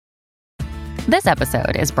This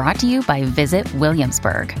episode is brought to you by Visit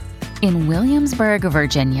Williamsburg. In Williamsburg,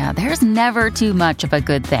 Virginia, there's never too much of a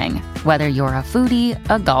good thing. Whether you're a foodie,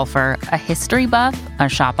 a golfer, a history buff, a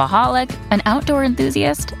shopaholic, an outdoor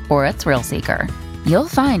enthusiast, or a thrill seeker, you'll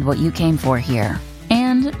find what you came for here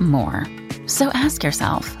and more. So ask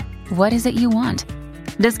yourself, what is it you want?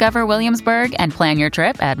 Discover Williamsburg and plan your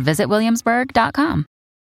trip at visitwilliamsburg.com.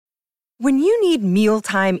 When you need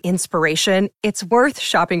mealtime inspiration, it's worth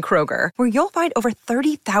shopping Kroger, where you'll find over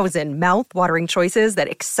 30,000 mouth-watering choices that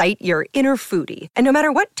excite your inner foodie. And no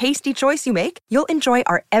matter what tasty choice you make, you'll enjoy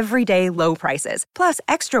our everyday low prices, plus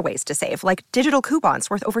extra ways to save, like digital coupons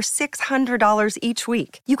worth over $600 each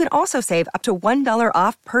week. You can also save up to $1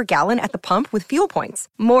 off per gallon at the pump with fuel points.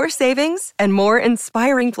 More savings and more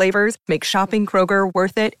inspiring flavors make shopping Kroger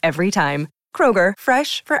worth it every time. Kroger,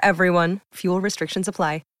 fresh for everyone. Fuel restrictions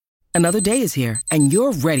apply. Another day is here, and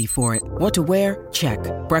you're ready for it. What to wear? Check.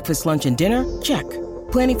 Breakfast, lunch, and dinner? Check.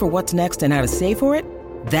 Planning for what's next and how to save for it?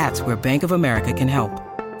 That's where Bank of America can help.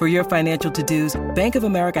 For your financial to-dos, Bank of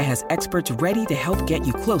America has experts ready to help get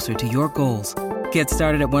you closer to your goals. Get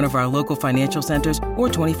started at one of our local financial centers or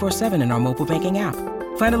 24/7 in our mobile banking app.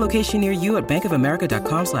 Find a location near you at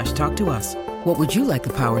bankofamerica.com/talktous. What would you like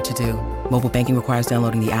the power to do? Mobile banking requires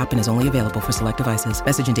downloading the app and is only available for select devices.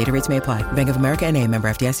 Message and data rates may apply. Bank of America N.A., member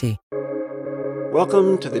FDIC.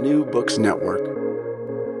 Welcome to the New Books Network.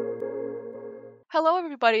 Hello,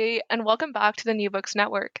 everybody, and welcome back to the New Books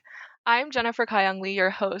Network. I'm Jennifer Kayong Lee, your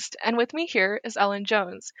host, and with me here is Ellen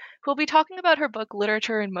Jones, who will be talking about her book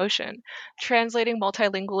Literature in Motion, Translating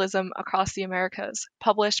Multilingualism Across the Americas,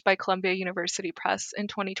 published by Columbia University Press in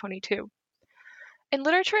 2022. In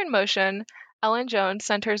Literature in Motion, Ellen Jones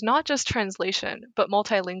centers not just translation, but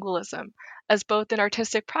multilingualism, as both an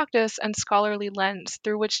artistic practice and scholarly lens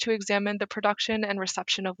through which to examine the production and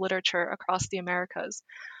reception of literature across the Americas.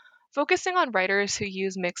 Focusing on writers who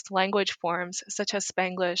use mixed language forms such as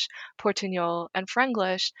Spanglish, Portuñol, and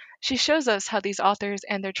Franglish, she shows us how these authors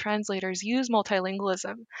and their translators use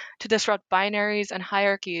multilingualism to disrupt binaries and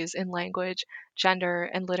hierarchies in language, gender,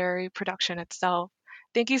 and literary production itself.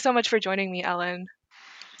 Thank you so much for joining me, Ellen.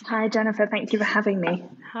 Hi, Jennifer. Thank you for having me.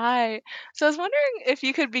 Hi. So I was wondering if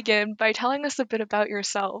you could begin by telling us a bit about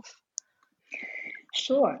yourself.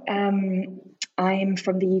 Sure. I'm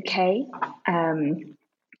from the UK.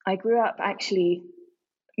 I grew up actually,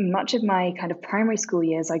 much of my kind of primary school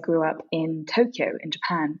years, I grew up in Tokyo, in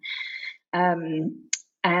Japan.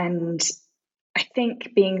 And I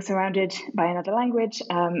think being surrounded by another language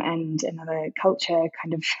and another culture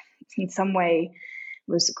kind of in some way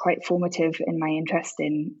was quite formative in my interest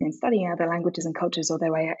in studying other languages and cultures,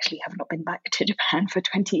 although I actually have not been back to Japan for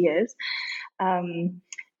 20 years.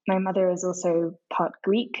 My mother is also part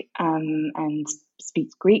Greek and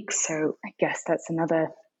speaks Greek, so I guess that's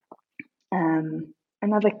another,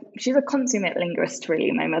 she's a consummate linguist,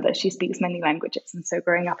 really, my mother. She speaks many languages, and so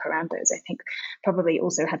growing up around those, I think probably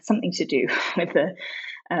also had something to do with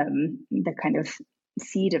the kind of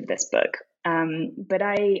seed of this book. But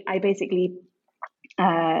I basically,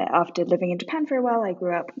 after living in Japan for a while, I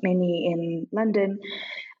grew up mainly in London,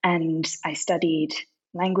 and I studied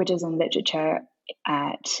languages and literature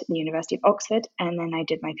at the University of Oxford, and then I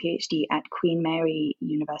did my PhD at Queen Mary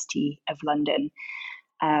University of London,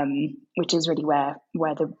 which is really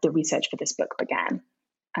where the research for this book began.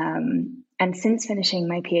 And since finishing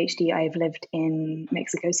my PhD, I've lived in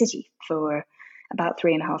Mexico City for about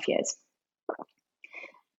 3.5 years.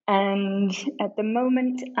 And at the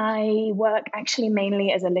moment, I work actually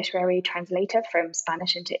mainly as a literary translator from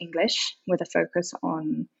Spanish into English, with a focus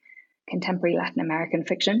on contemporary Latin American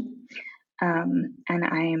fiction. And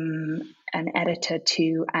I'm an editor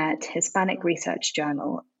too at Hispanic Research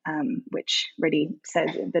Journal, which really says,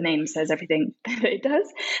 the name says everything that it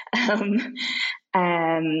does.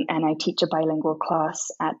 And I teach a bilingual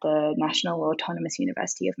class at the National Autonomous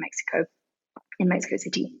University of Mexico in Mexico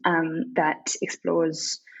City that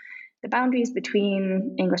explores the boundaries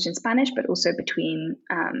between English and Spanish, but also between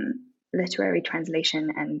literary translation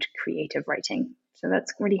and creative writing. So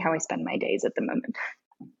that's really how I spend my days at the moment.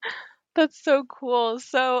 That's so cool.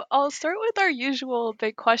 So I'll start with our usual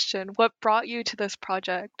big question. What brought you to this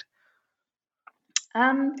project?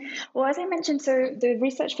 Well, as I mentioned, so the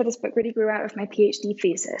research for this book really grew out of my PhD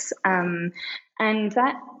thesis. And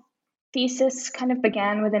that thesis kind of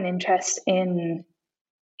began with an interest in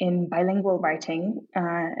bilingual writing,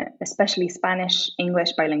 especially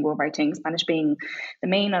Spanish-English bilingual writing, Spanish being the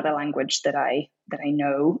main other language that I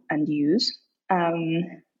know and use.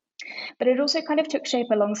 But it also kind of took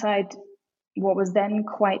shape alongside what was then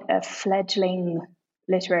quite a fledgling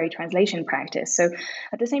literary translation practice. So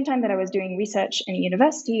at the same time that I was doing research in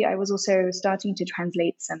university, I was also starting to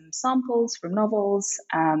translate some samples from novels.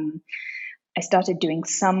 I started doing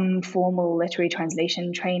some formal literary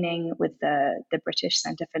translation training with the British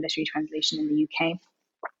Centre for Literary Translation in the UK.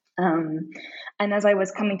 And as I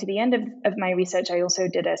was coming to the end of my research, I also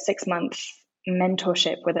did a 6-month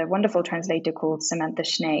mentorship with a wonderful translator called Samantha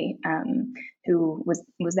Schnee, who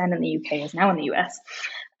was then in the UK, is now in the US.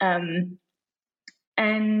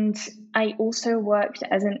 And I also worked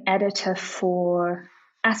as an editor for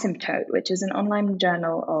Asymptote, which is an online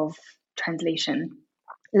journal of translation,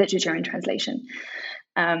 literature and translation.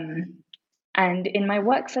 And in my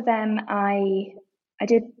work for them, I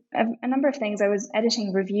did a number of things. I was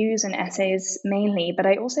editing reviews and essays mainly, but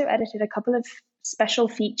I also edited a couple of special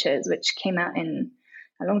features which came out in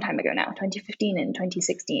a long time ago now, 2015 and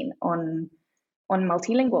 2016, on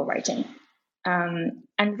multilingual writing.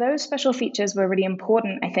 And those special features were really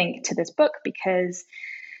important, I think, to this book because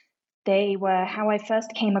they were how I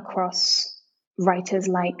first came across writers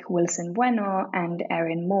like Wilson Bueno and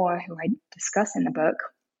Erin Moore, who I discuss in the book.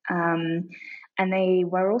 And they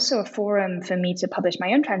were also a forum for me to publish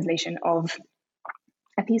my own translation of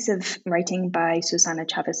a piece of writing by Susana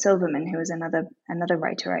Chavez Silverman, who is another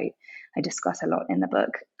writer I discuss a lot in the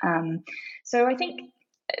book. So I think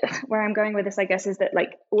where I'm going with this, I guess, is that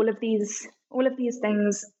like all of these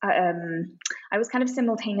things, I was kind of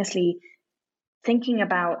simultaneously thinking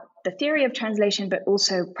about the theory of translation, but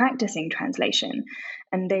also practicing translation,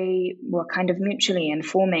 and they were kind of mutually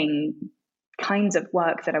informing kinds of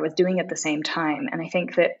work that I was doing at the same time. And I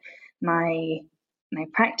think that my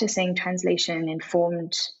practicing translation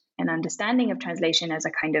informed an understanding of translation as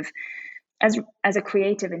a kind of as a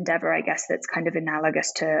creative endeavor, I guess, that's kind of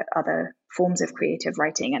analogous to other forms of creative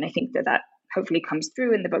writing. And I think that hopefully comes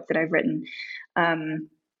through in the book that I've written. And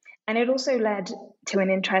it also led to an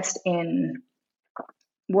interest in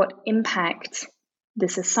what impact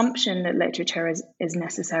this assumption that literature is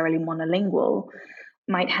necessarily monolingual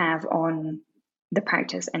might have on the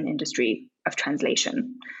practice and industry of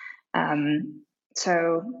translation.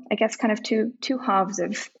 So I guess kind of two halves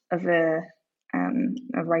of a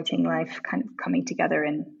writing life kind of coming together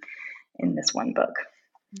in this one book.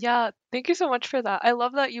 Yeah, thank you so much for that. I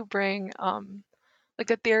love that you bring like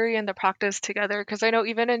the theory and the practice together, because I know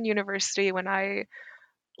even in university when I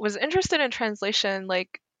was interested in translation,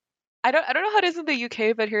 like I don't know how it is in the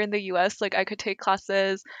UK, but here in the US, like I could take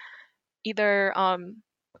classes either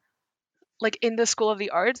like in the School of the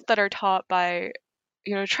Arts that are taught by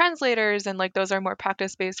translators, and like those are more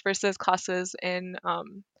practice based, versus classes in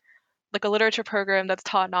like a literature program that's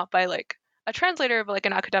taught not by like a translator but like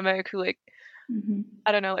an academic who like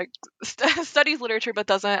I don't know, like studies literature but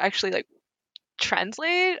doesn't actually like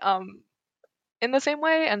translate in the same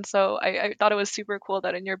way. And so I thought it was super cool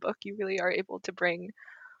that in your book you really are able to bring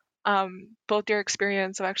both your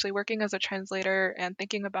experience of actually working as a translator and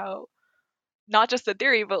thinking about not just the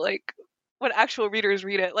theory but like when actual readers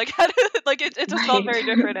read it, like how to, like it just felt very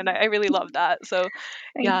different, and I really love that. So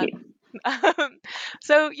Thank you.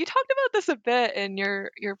 So you talked about this a bit in your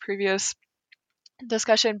previous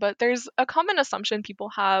discussion, but there's a common assumption people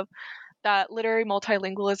have that literary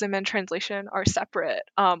multilingualism and translation are separate,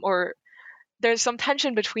 or there's some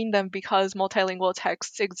tension between them because multilingual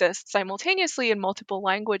texts exist simultaneously in multiple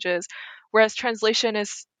languages, whereas translation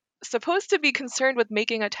is supposed to be concerned with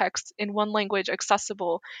making a text in one language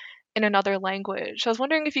accessible in another language. So I was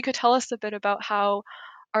wondering if you could tell us a bit about how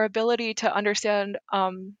our ability to understand,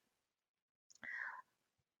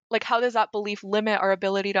 like how does that belief limit our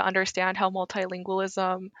ability to understand how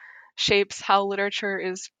multilingualism shapes how literature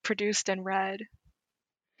is produced and read?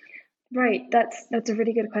 Right, that's a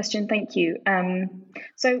really good question. Thank you.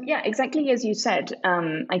 So yeah, exactly as you said,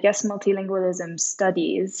 I guess multilingualism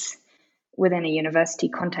studies within a university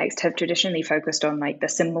context have traditionally focused on like the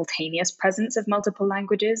simultaneous presence of multiple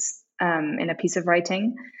languages in a piece of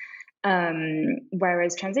writing,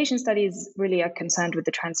 whereas translation studies really are concerned with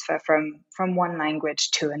the transfer from one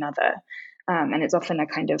language to another, and it's often a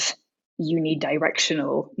kind of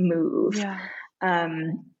unidirectional move. Yeah.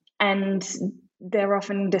 And they're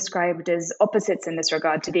often described as opposites in this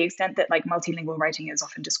regard, to the extent that like multilingual writing is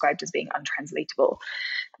often described as being untranslatable.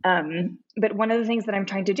 But one of the things that I'm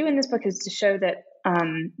trying to do in this book is to show that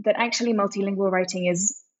that actually multilingual writing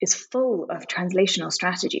is full of translational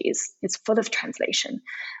strategies. It's full of translation,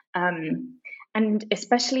 and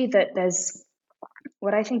especially that there's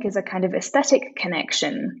what I think is a kind of aesthetic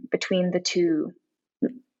connection between the two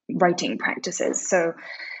writing practices. So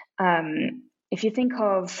if you think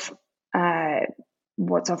of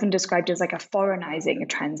what's often described as like a foreignizing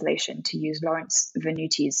translation, to use Lawrence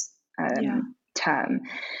Venuti's term.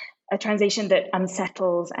 A translation that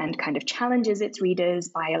unsettles and kind of challenges its readers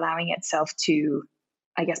by allowing itself to,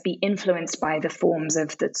 I guess, be influenced by the forms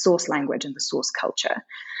of the source language and the source culture.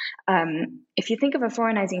 If you think of a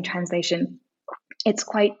foreignizing translation, it's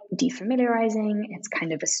quite defamiliarizing, it's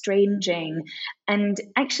kind of estranging, and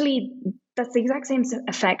actually that's the exact same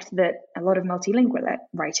effect that a lot of multilingual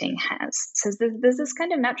writing has. So there's this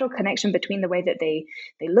kind of natural connection between the way that they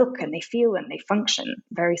look and they feel and they function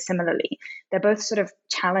very similarly. They're both sort of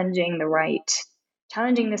challenging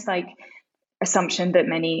this like assumption that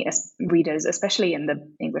many readers, especially in the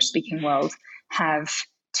English-speaking world, have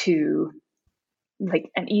to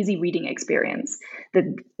like an easy reading experience,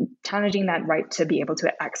 challenging that right to be able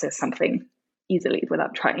to access something easily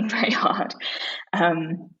without trying very hard.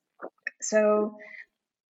 So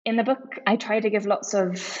in the book, I try to give lots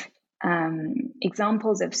of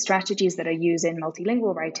examples of strategies that are used in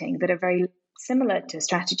multilingual writing that are very similar to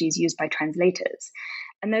strategies used by translators.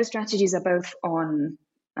 And those strategies are both on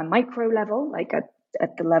a micro level, like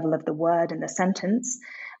at the level of the word and the sentence,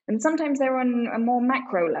 and sometimes they're on a more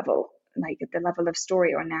macro level, like at the level of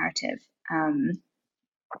story or narrative.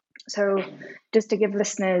 So just to give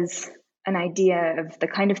listeners an idea of the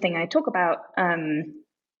kind of thing I talk about,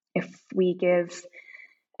 if we give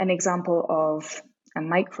an example of a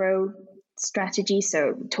micro strategy,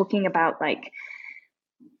 so talking about like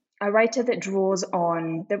a writer that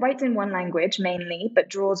writes in one language mainly, but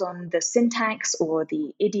draws on the syntax or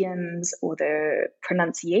the idioms or the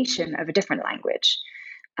pronunciation of a different language.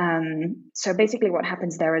 So basically what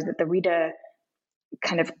happens there is that the reader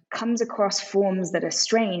kind of comes across forms that are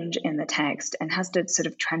strange in the text and has to sort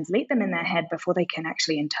of translate them in their head before they can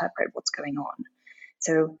actually interpret what's going on.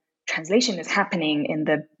 So translation is happening in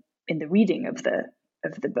the reading of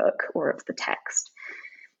the book or of the text.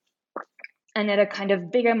 And at a kind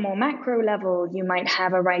of bigger, more macro level, you might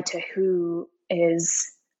have a writer who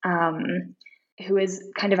is kind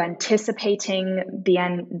of anticipating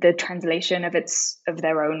the translation of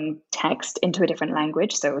their own text into a different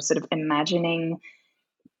language. So sort of imagining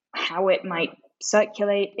how it might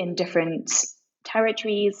circulate in different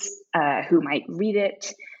territories, who might read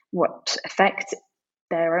it, what effect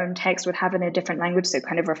their own text would have in a different language. So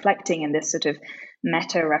kind of reflecting in this sort of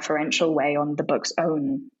meta-referential way on the book's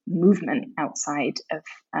own movement outside of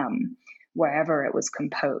wherever it was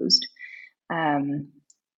composed.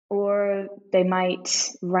 Or they might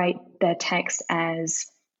write their text as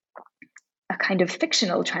a kind of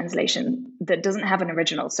fictional translation that doesn't have an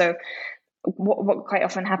original. So what quite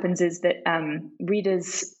often happens is that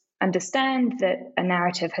readers understand that a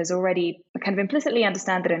narrative has already kind of implicitly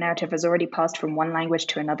understand that a narrative has already passed from one language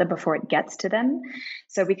to another before it gets to them.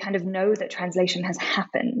 So we kind of know that translation has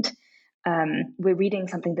happened. We're reading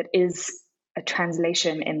something that is a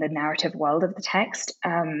translation in the narrative world of the text,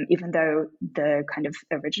 even though the kind of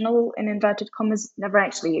original, in inverted commas, never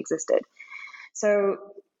actually existed. So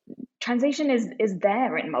translation is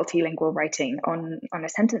there in multilingual writing on a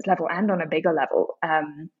sentence level and on a bigger level,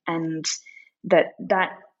 and that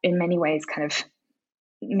in many ways kind of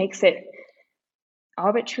makes it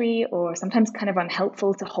arbitrary or sometimes kind of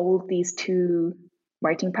unhelpful to hold these two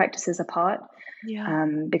writing practices apart,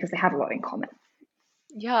 because they have a lot in common.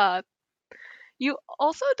 Yeah. You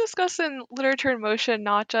also discuss in Literature in Motion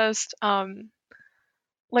not just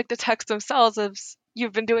like the texts themselves, as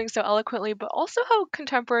you've been doing so eloquently, but also how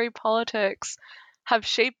contemporary politics have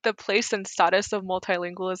shaped the place and status of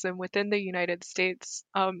multilingualism within the United States.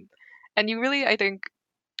 And you really, I think,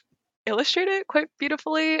 illustrate it quite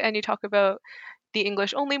beautifully. And you talk about the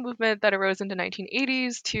English-only movement that arose in the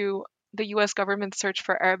 1980s to the U.S. government's search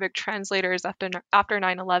for Arabic translators after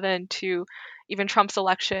 9/11 to even Trump's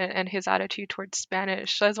election and his attitude towards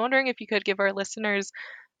Spanish. So I was wondering if you could give our listeners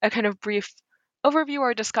a kind of brief overview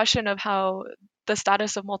or discussion of how the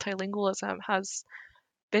status of multilingualism has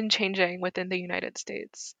been changing within the United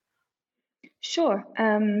States. Sure.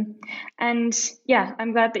 And yeah,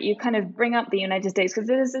 I'm glad that you kind of bring up the United States, because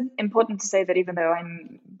it is important to say that even though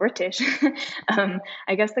I'm British,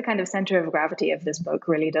 I guess the kind of center of gravity of this book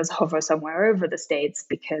really does hover somewhere over the States,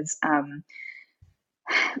 because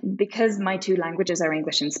my two languages are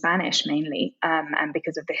English and Spanish mainly, and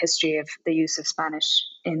because of the history of the use of Spanish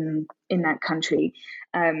in that country.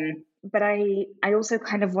 But I also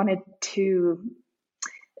kind of wanted to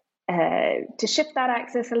shift that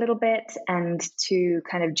axis a little bit and to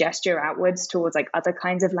kind of gesture outwards towards like other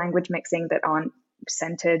kinds of language mixing that aren't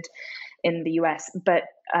centered in the US. But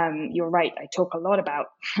you're right, I talk a lot about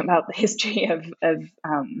the history of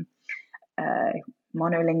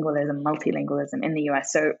monolingualism, multilingualism in the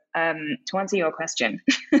US. So to answer your question,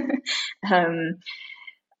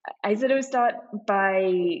 I sort of start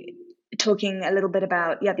by talking a little bit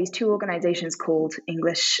about these two organizations called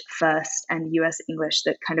English First and US English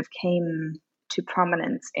that kind of came to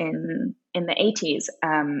prominence in the 80s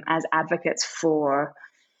as advocates for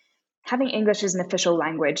having English as an official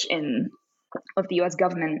language of the US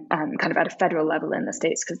government, kind of at a federal level in the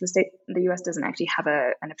States, because the US doesn't actually have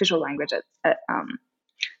an official language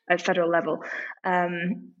at federal level.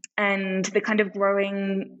 And the kind of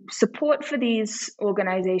growing support for these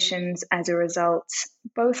organizations as a result,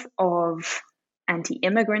 both of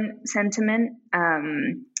anti-immigrant sentiment,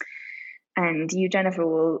 and you, Jennifer,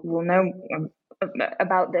 will know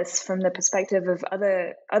about this from the perspective of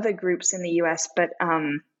other groups in the US, but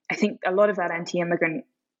I think a lot of that anti-immigrant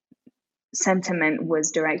sentiment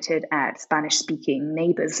was directed at Spanish-speaking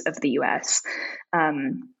neighbors of the US.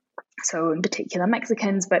 So in particular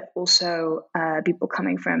Mexicans, but also people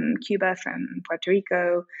coming from Cuba, from Puerto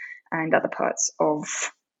Rico, and other parts of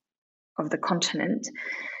the continent.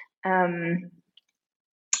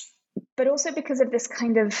 But also because of this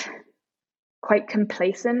kind of quite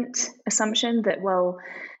complacent assumption that, well,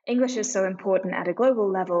 English is so important at a global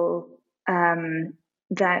level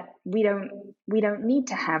that we don't need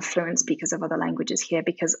to have fluent speakers of other languages here,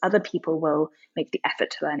 because other people will make the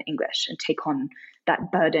effort to learn English and take on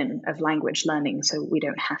that burden of language learning, so we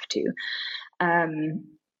don't have to. And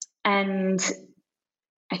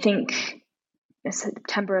I think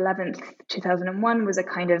September 11th, 2001 was a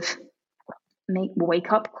kind of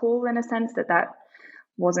wake-up call, in a sense, that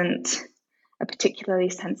wasn't a particularly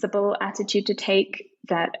sensible attitude to take,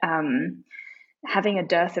 that having a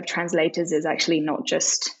dearth of translators is actually not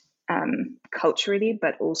just culturally,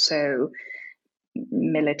 but also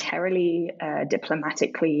militarily,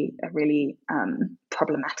 diplomatically, a really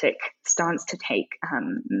problematic stance to take.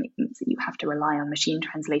 It means that you have to rely on machine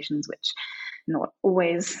translations, which not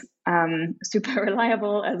always super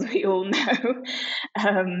reliable, as we all know.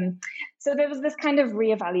 So there was this kind of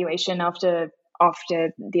reevaluation after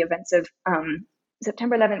the events of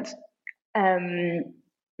September 11th,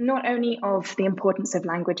 not only of the importance of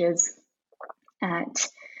languages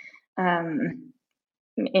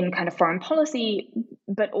in kind of foreign policy,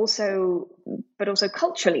 but also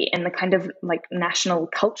culturally, in the kind of like national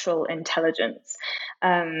cultural intelligence.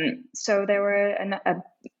 So there were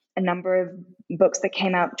a number of books that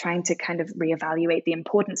came out trying to kind of reevaluate the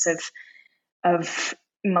importance of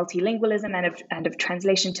multilingualism and of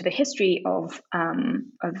translation to the history of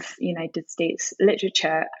United States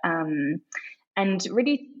literature, and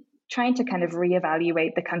really trying to kind of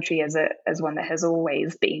reevaluate the country as one that has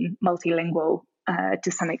always been multilingual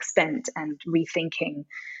to some extent, and rethinking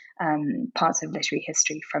parts of literary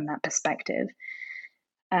history from that perspective.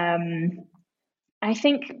 I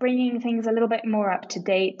think bringing things a little bit more up to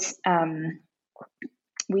date,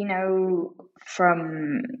 we know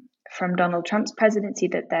from Donald Trump's presidency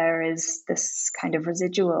that there is this kind of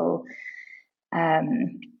residual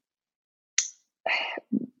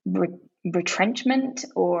retrenchment,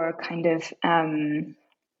 or kind of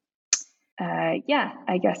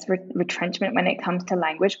retrenchment when it comes to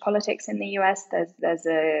language politics in the US. There's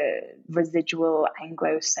a residual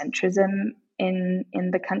Anglocentrism in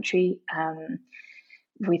the country.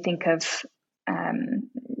 We think of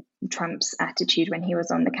Trump's attitude when he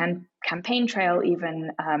was on the campaign trail.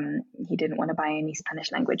 Even he didn't want to buy any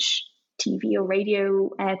Spanish language TV or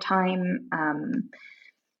radio airtime.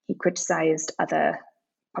 He criticized other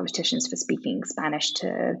politicians for speaking Spanish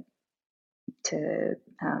to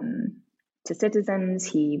citizens.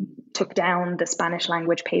 He took down the Spanish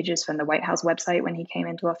language pages from the White House website when he came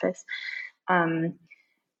into office.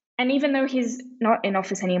 And even though he's not in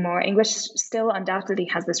office anymore, English still undoubtedly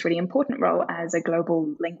has this really important role as a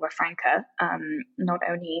global lingua franca, not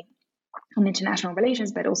only in international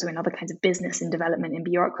relations, but also in other kinds of business and development and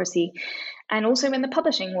bureaucracy, and also in the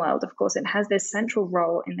publishing world. Of course, it has this central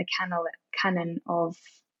role in the canon of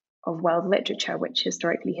world literature, which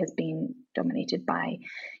historically has been dominated by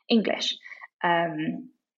English.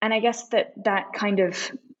 And I guess that kind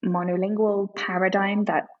of monolingual paradigm,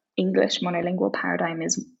 that English monolingual paradigm,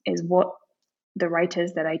 is what the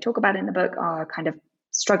writers that I talk about in the book are kind of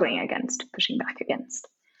struggling against, pushing back against.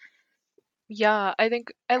 Yeah, I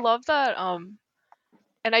think I love that.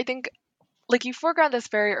 And I think like you foreground this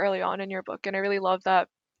very early on in your book, and I really love that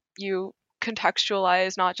you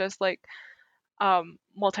contextualize not just like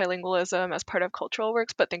multilingualism as part of cultural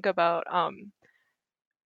works, but think about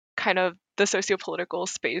kind of the sociopolitical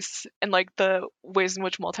space and like the ways in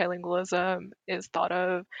which multilingualism is thought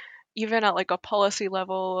of, even at like a policy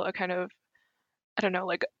level, a kind of, I don't know,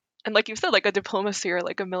 like, and like you said, like a diplomacy or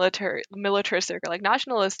like a militaristic or like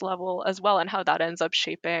nationalist level as well, and how that ends up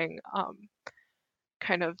shaping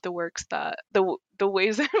kind of the works that the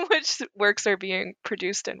ways in which works are being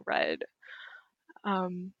produced and read.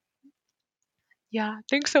 Yeah,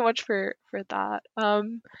 thanks so much for that.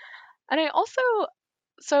 And I also,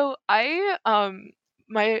 so I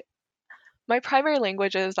my my primary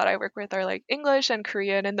languages that I work with are like English and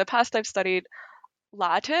Korean. In the past, I've studied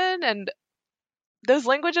Latin, and those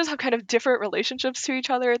languages have kind of different relationships to each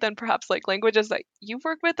other than perhaps like languages that you've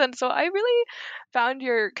worked with. And so I really found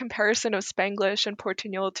your comparison of Spanglish and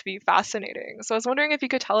Portuñol to be fascinating. So I was wondering if you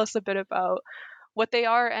could tell us a bit about what they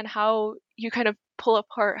are and how you kind of pull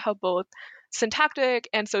apart how both syntactic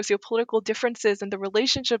and sociopolitical differences and the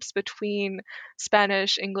relationships between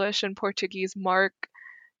Spanish, English, and Portuguese mark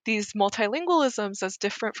these multilingualisms as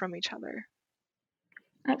different from each other.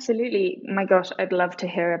 Absolutely. My gosh, I'd love to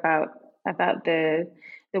hear about the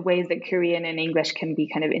ways that Korean and English can be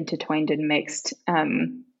kind of intertwined and mixed.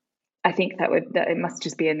 I think that it must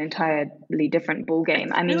just be an entirely different ball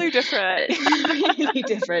game. I mean, really different. Really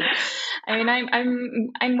different. I mean,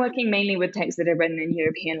 I'm working mainly with texts that are written in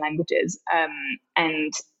European languages,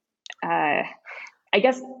 and I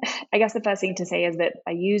guess the first thing to say is that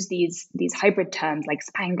I use these hybrid terms like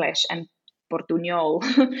Spanglish and Portuñol,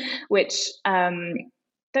 which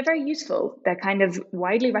they're very useful. They're kind of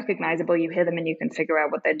widely recognizable. You hear them and you can figure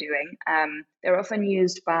out what they're doing. They're often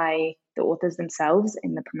used by the authors themselves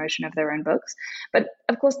in the promotion of their own books. But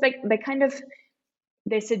of course,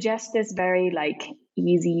 they suggest this very like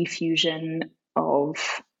easy fusion of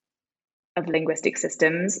linguistic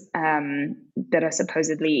systems that are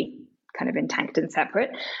supposedly kind of intact and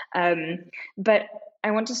separate. But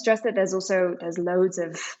I want to stress that there's loads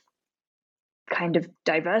of kind of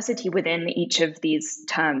diversity within each of these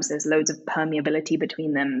terms. There's loads of permeability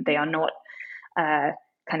between them. They are not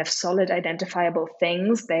kind of solid identifiable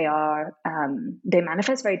things. They are they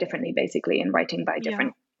manifest very differently basically in writing by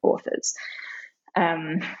different authors.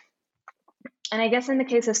 And I guess in the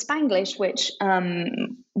case of Spanglish,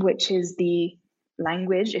 which is the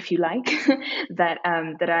language, if you like, that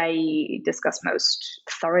I discuss most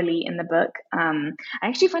thoroughly in the book, I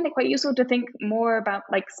actually find it quite useful to think more about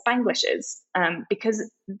like Spanglishes, because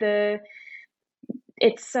they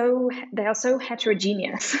are so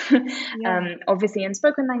heterogeneous. Obviously in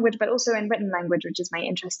spoken language, but also in written language, which is my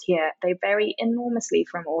interest here. They vary enormously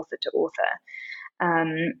from author to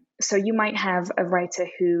author. So you might have a writer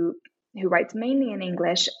who writes mainly in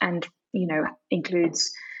English and,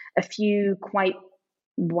 includes a few quite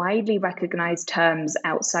widely recognized terms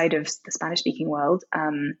outside of the Spanish-speaking world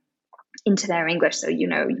into their English. So, you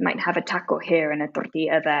might have a taco here and a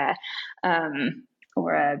tortilla there,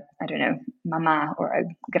 or I don't know, mama or a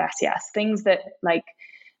gracias, things that like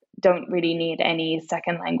don't really need any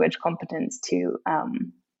second language competence to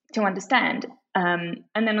understand. And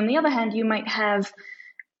then on the other hand, you might have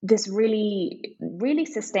this really, really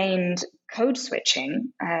sustained code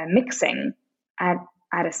switching, mixing at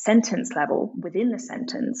a sentence level within the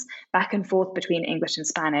sentence, back and forth between English and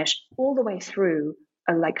Spanish, all the way through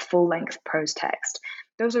a like full length prose text.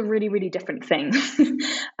 Those are really, really different things.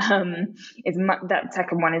 That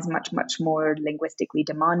second one is much, much more linguistically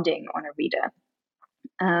demanding on a reader.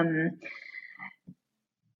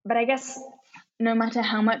 But I guess no matter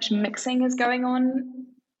how much mixing is going on,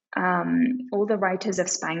 all the writers of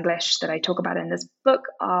Spanglish that I talk about in this book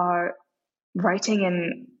are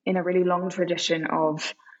writing in a really long tradition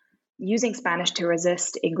of using Spanish to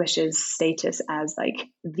resist English's status as like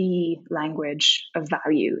the language of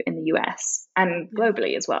value in the US and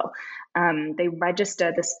globally as well. They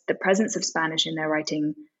register the presence of Spanish in their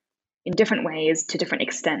writing in different ways to different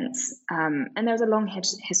extents. And there's a long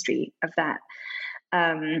history of that.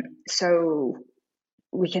 So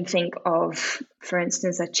we can think of, for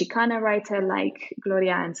instance, a Chicana writer like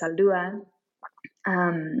Gloria Anzaldúa,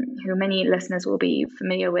 who many listeners will be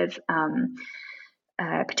familiar with,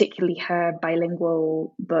 particularly her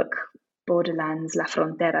bilingual book, Borderlands, La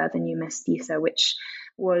Frontera, The New Mestiza, which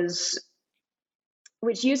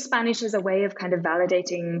used Spanish as a way of kind of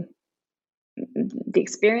validating the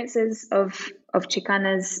experiences of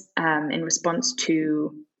Chicanas in response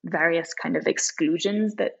to various kind of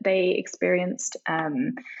exclusions that they experienced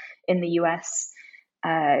in the US,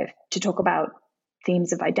 to talk about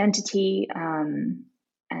themes of identity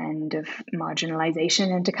and of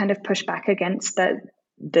marginalization, and to kind of push back against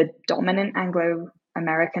the dominant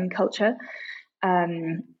Anglo-American culture.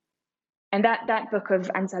 And that book of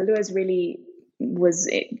Anzaldúa's really was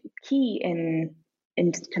key in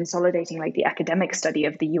consolidating like the academic study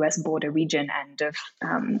of the US border region and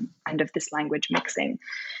of this language mixing.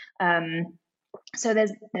 So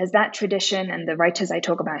there's that tradition, and the writers I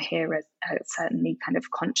talk about here are certainly kind of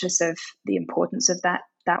conscious of the importance of that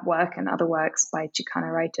that work and other works by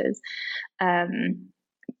Chicana writers.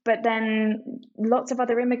 But then lots of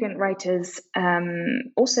other immigrant writers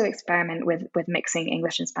also experiment with mixing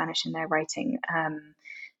English and Spanish in their writing.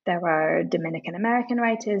 There are Dominican American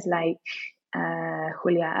writers like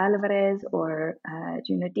Julia Alvarez or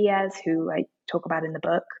Junot Diaz, who I talk about in the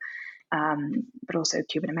book, but also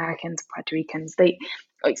Cuban Americans, Puerto Ricans.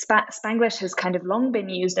 Spanglish has kind of long been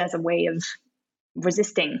used as a way of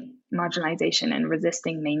resisting marginalization and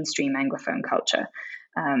resisting mainstream Anglophone culture.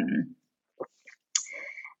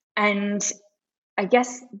 And I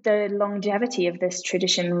guess the longevity of this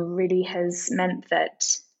tradition really has meant that,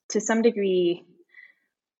 to some degree,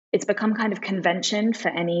 it's become kind of convention for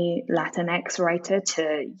any Latinx writer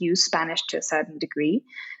to use Spanish to a certain degree.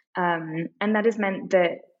 And that has meant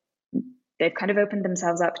that they've kind of opened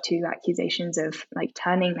themselves up to accusations of like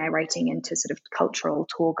turning their writing into sort of cultural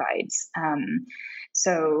tour guides.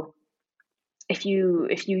 So if you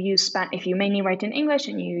mainly write in English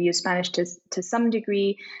and you use Spanish to some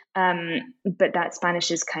degree, but that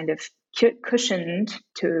Spanish is kind of cushioned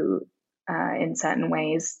to in certain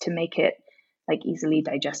ways to make it like easily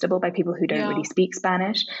digestible by people who don't really speak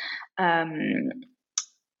Spanish.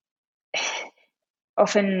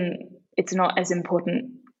 Often it's not as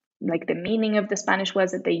important like the meaning of the Spanish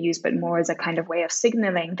words that they use, but more as a kind of way of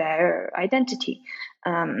signaling their identity,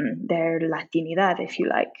 their Latinidad, if you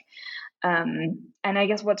like. And I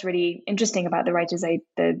guess what's really interesting about the writers,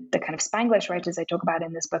 the kind of Spanglish writers I talk about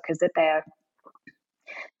in this book, is that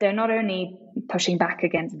they're not only pushing back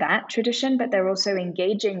against that tradition, but they're also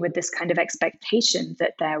engaging with this kind of expectation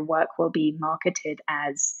that their work will be marketed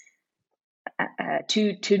as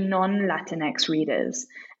to non-Latinx readers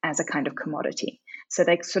as a kind of commodity. So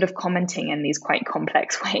they're sort of commenting in these quite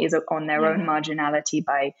complex ways on their own marginality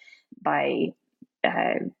by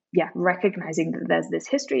recognizing that there's this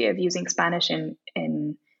history of using Spanish in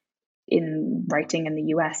writing in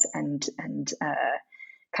the US and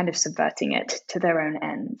kind of subverting it to their own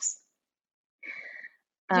ends.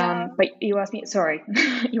 But you asked me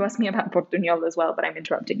about Portuñol as well, but I'm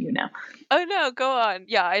interrupting you now. Oh no, go on.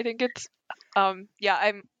 Yeah, I think it's I'm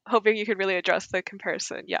hoping you could really address the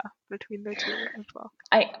comparison, between the two as well.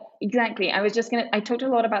 I talked a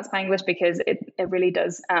lot about Spanglish because it really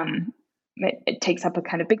does it takes up a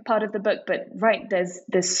kind of big part of the book, but there's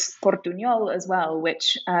this Portuñol as well,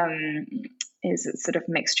 which is a sort of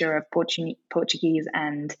mixture of Portuguese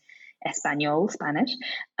and Spanish.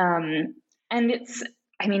 And it's,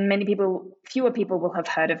 fewer people will have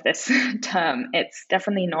heard of this term. It's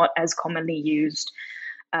definitely not as commonly used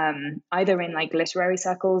either in like literary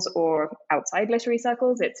circles or outside literary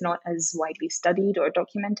circles. It's not as widely studied or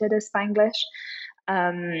documented as Spanglish.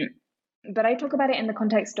 But I talk about it in the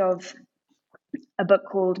context of a book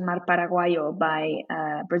called Mar Paraguayo by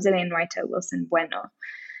Brazilian writer Wilson Bueno.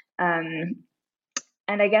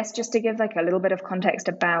 And I guess just to give like a little bit of context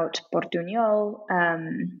about Portuñol,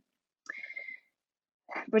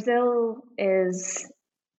 Brazil is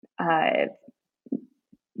the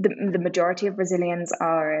majority of Brazilians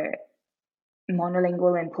are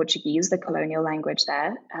monolingual in Portuguese, the colonial language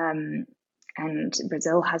there. And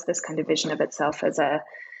Brazil has this kind of vision of itself as a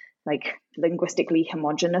like linguistically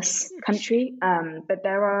homogenous country. But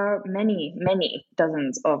there are many, many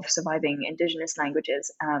dozens of surviving indigenous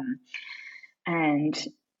languages. And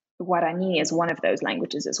Guarani is one of those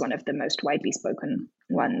languages, is one of the most widely spoken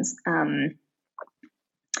ones.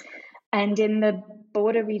 And in the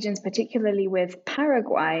border regions, particularly with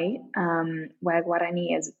Paraguay, where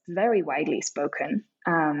Guarani is very widely spoken,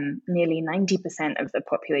 nearly 90% of the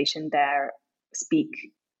population there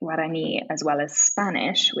speak Guarani as well as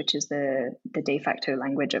Spanish, which is the de facto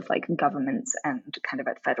language of like governments and kind of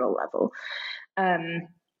at federal level.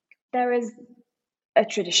 There is a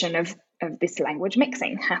tradition of this language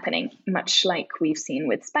mixing happening, much like we've seen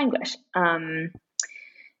with Spanglish.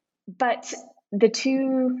 But the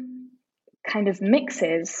two kind of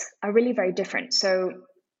mixes are really very different. So,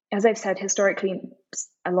 as I've said, historically,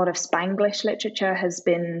 a lot of Spanglish literature has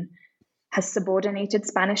subordinated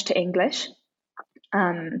Spanish to English.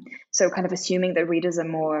 So kind of assuming that readers are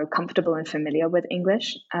more comfortable and familiar with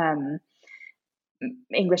English.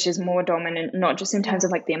 English is more dominant, not just in terms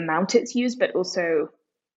of like the amount it's used, but also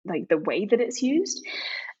like the way that it's used.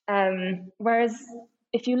 Whereas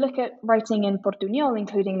if you look at writing in Portuñol,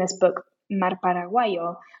 including this book, Mar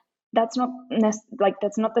Paraguayo, that's not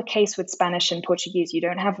the case with Spanish and Portuguese. You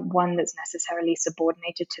don't have one that's necessarily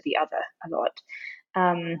subordinated to the other a lot.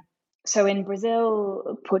 So in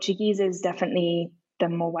Brazil, Portuguese is definitely the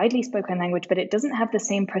more widely spoken language, but it doesn't have the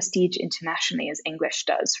same prestige internationally as English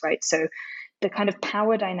does, right? So the kind of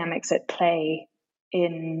power dynamics at play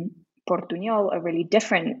in Portuñol are really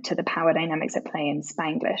different to the power dynamics at play in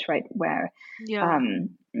Spanglish, right? Where Yeah.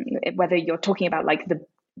 whether you're talking about like the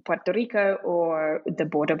Puerto Rico or the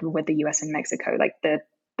border with the US and Mexico, like the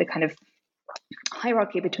kind of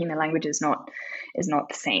hierarchy between the languages is not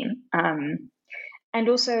the same. And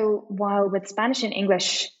also, while with Spanish and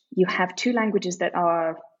English, you have two languages that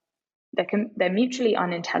are they're mutually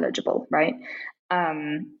unintelligible, right?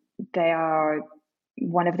 They are,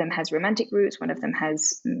 one of them has Romantic roots, one of them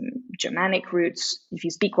has Germanic roots. If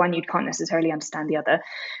you speak one, you can't necessarily understand the other.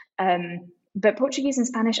 But Portuguese and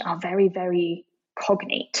Spanish are very, very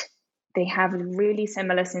cognate. They have really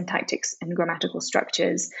similar syntactics and grammatical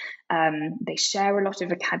structures. They share a lot of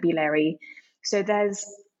vocabulary. So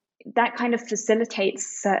that kind of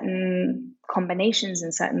facilitates certain combinations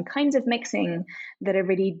and certain kinds of mixing that are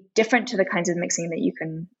really different to the kinds of mixing that you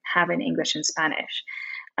can have in English and Spanish.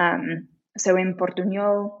 So in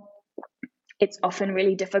Portuñol, it's often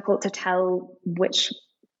really difficult to tell which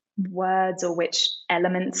words or which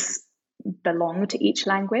elements belong to each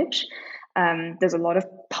language. There's a lot of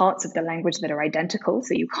parts of the language that are identical,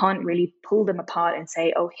 so you can't really pull them apart and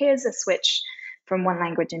say, oh, here's a switch from one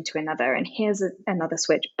language into another, and here's another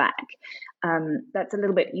switch back. That's a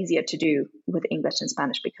little bit easier to do with English and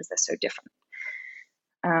Spanish because they're so different.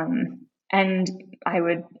 And I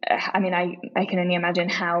can only imagine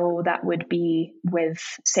how that would be with,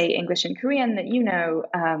 say, English and Korean that you know,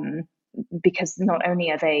 because not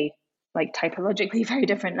only are they like typologically very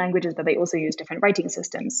different languages, but they also use different writing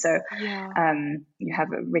systems. So you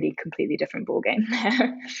have a really completely different ballgame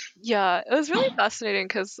there. Yeah, it was really fascinating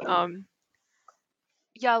because,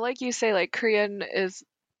 like you say, like Korean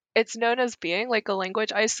it's known as being like a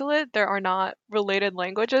language isolate. There are not related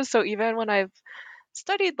languages. So even when I've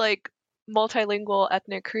studied like multilingual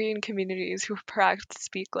ethnic Korean communities who perhaps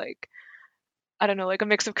speak like, I don't know, like a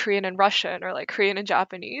mix of Korean and Russian or like Korean and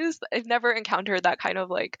Japanese, I've never encountered that kind of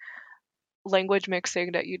like language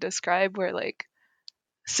mixing that you describe where like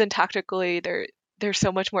syntactically they're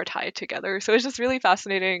so much more tied together. So it's just really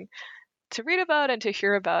fascinating to read about and to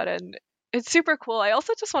hear about, and it's super cool. I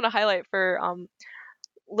also just want to highlight for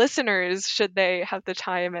listeners, should they have the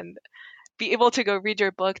time and be able to go read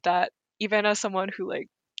your book, that even as someone who like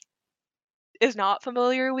is not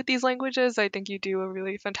familiar with these languages, I think you do a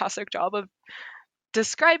really fantastic job of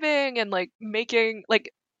describing and like making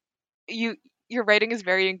like your writing is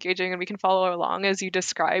very engaging and we can follow along as you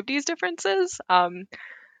describe these differences.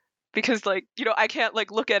 Because like, you know, I can't like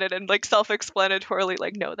look at it and like self-explanatorily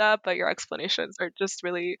like know that, but your explanations are just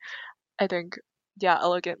really, I think,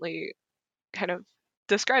 elegantly kind of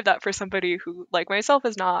describe that for somebody who like myself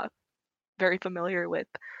is not very familiar with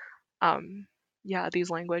these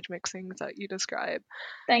language mixings that you describe.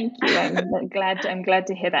 Thank you. I'm glad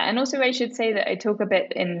to hear that. And also I should say that I talk a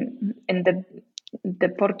bit in the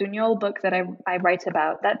Portuñol book that I write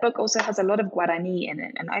about. That book also has a lot of Guarani in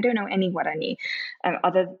it, and I don't know any Guarani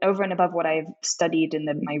over and above what I've studied in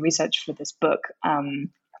my research for this book.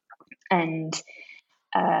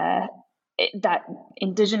 That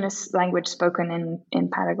indigenous language spoken in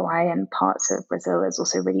Paraguay and parts of Brazil is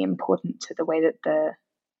also really important to the way that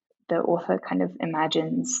the author kind of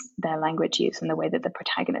imagines their language use and the way that the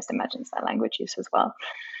protagonist imagines their language use as well.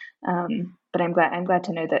 But I'm glad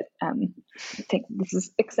to know that I think this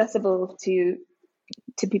is accessible to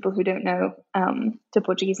people who don't know to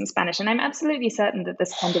Portuguese and Spanish. And I'm absolutely certain that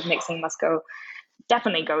this kind of mixing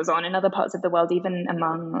definitely goes on in other parts of the world, even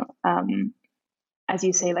among as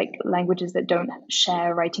you say, like languages that don't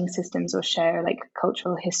share writing systems or share like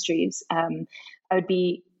cultural histories. I would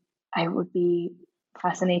be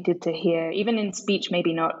fascinated to hear, even in speech,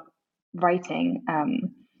 maybe not writing,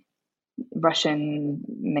 Russian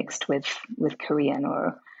mixed with Korean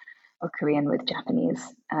or Korean with Japanese.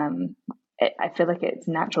 I feel like it's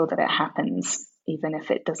natural that it happens, even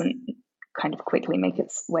if it doesn't kind of quickly make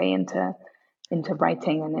its way into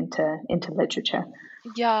writing and into literature.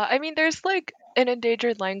 Yeah, I mean, there's like an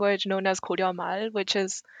endangered language known as Koryomal, which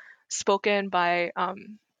is spoken by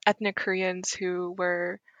ethnic Koreans who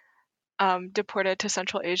were deported to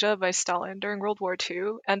Central Asia by Stalin during World War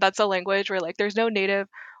II. And that's a language where like there's no native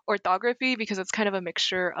orthography because it's kind of a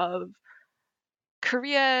mixture of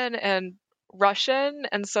Korean and Russian.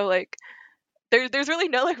 And so like there's really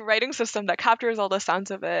no like writing system that captures all the sounds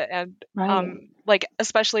of it. And like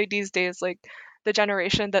especially these days, like the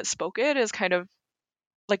generation that spoke it is kind of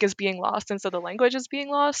like is being lost, and so the language is being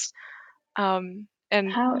lost. And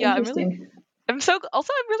how interesting. I'm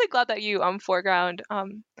really glad that you foreground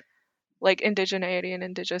like indigeneity and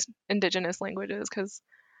indigenous languages, because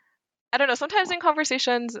I don't know, sometimes in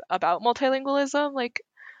conversations about multilingualism, like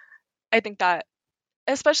I think that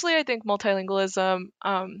especially multilingualism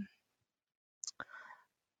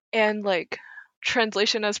and like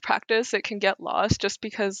translation as practice, it can get lost just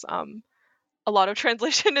because a lot of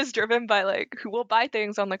translation is driven by like who will buy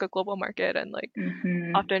things on like a global market, and like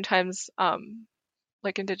oftentimes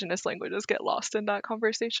like indigenous languages get lost in that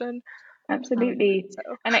conversation. Absolutely.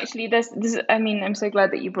 And actually this I mean, I'm so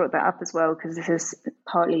glad that you brought that up as well, because this is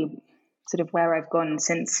partly sort of where I've gone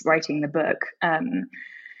since writing the book.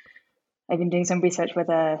 I've been doing some research with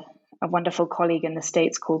a wonderful colleague in the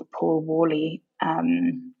States called Paul Worley,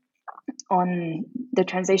 on the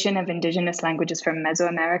translation of indigenous languages from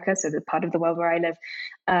Mesoamerica, so the part of the world where I live,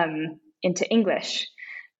 into English,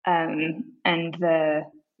 and the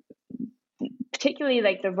particularly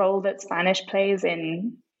like the role that Spanish plays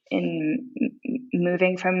in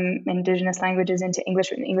moving from indigenous languages into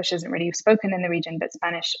English. English isn't really spoken in the region, but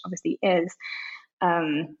Spanish obviously is,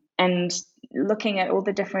 and looking at all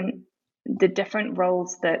the different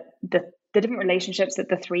roles that the different relationships that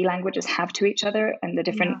the three languages have to each other, and the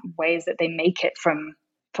different ways that they make it from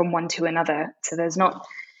one to another. So there's not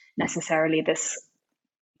necessarily this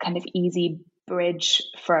kind of easy bridge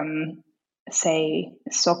from, say,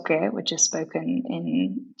 Zoque, which is spoken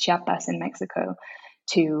in Chiapas in Mexico,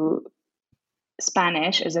 to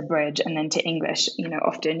Spanish as a bridge, and then to English. You know,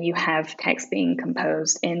 often you have text being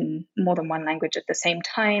composed in more than one language at the same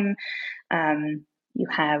time. You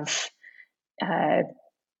have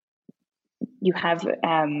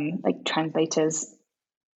like translators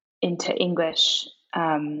into English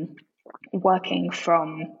working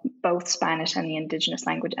from both Spanish and the indigenous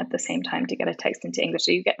language at the same time to get a text into English.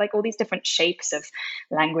 So you get like all these different shapes of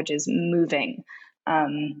languages moving.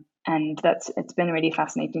 And it's been really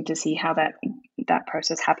fascinating to see how that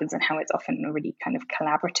process happens, and how it's often a really kind of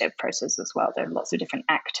collaborative process as well. There are lots of different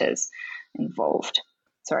actors involved.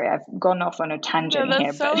 Sorry, I've gone off on a tangent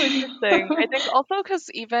here. That's so interesting. I think also because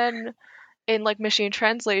even in like machine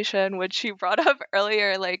translation, which you brought up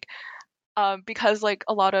earlier, like because like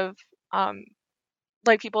a lot of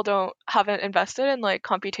like people haven't invested in like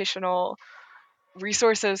computational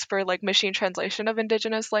resources for like machine translation of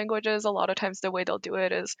indigenous languages. A lot of times the way they'll do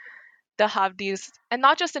it is they'll have these, and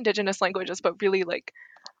not just indigenous languages, but really like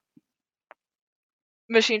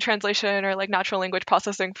machine translation or like natural language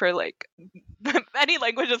processing for like any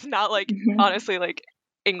language that's not like honestly like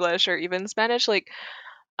English or even Spanish. Like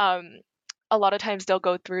a lot of times they'll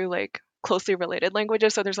go through like closely related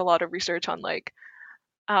languages. So there's a lot of research on like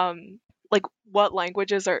what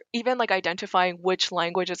languages are, even like identifying which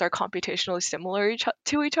languages are computationally similar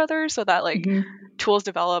to each other, so that like tools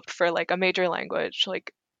developed for like a major language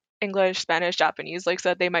like English, Spanish, Japanese, like so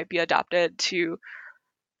that they might be adapted to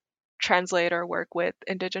translate or work with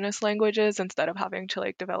indigenous languages instead of having to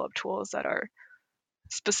like develop tools that are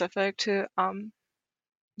specific to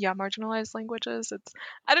marginalized languages.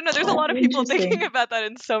 I don't know, there's a lot of people thinking about that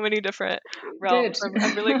in so many different realms.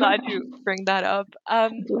 I'm really glad you bring that up.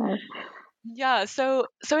 Yeah, so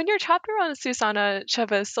in your chapter on Susana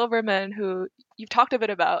Chavez Silverman, who you've talked a bit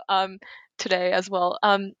about today as well,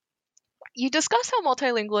 you discuss how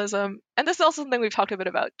multilingualism, and this is also something we've talked a bit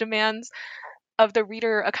about, demands of the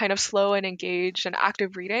reader a kind of slow and engaged and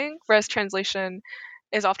active reading, whereas translation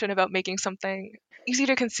is often about making something easy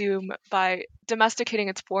to consume by domesticating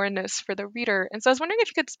its foreignness for the reader. And so I was wondering if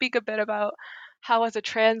you could speak a bit about how, as a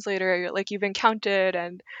translator, like you've encountered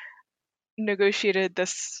and negotiated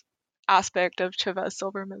this aspect of Chavez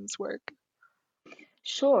Silverman's work.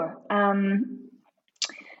 Sure.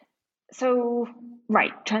 So,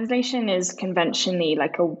 right, translation is conventionally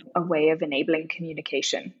like a way of enabling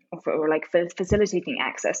communication, or like facilitating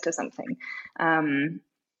access to something.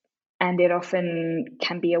 And it often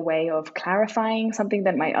can be a way of clarifying something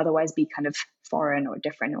that might otherwise be kind of foreign or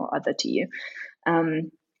different or other to you.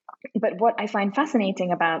 But what I find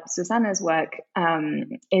fascinating about Susana's work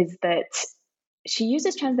is that she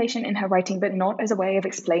uses translation in her writing, but not as a way of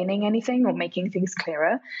explaining anything or making things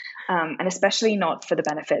clearer, and especially not for the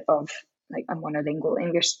benefit of like a monolingual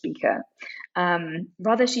English speaker.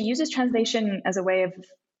 Rather, she uses translation as a way of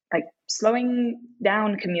like slowing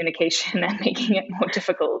down communication and making it more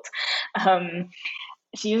difficult.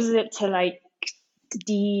 She uses it to like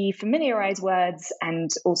defamiliarize words and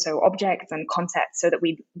also objects and concepts, so that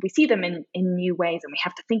we see them in new ways, and we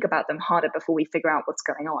have to think about them harder before we figure out what's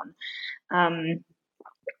going on.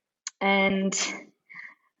 And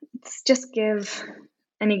let's just give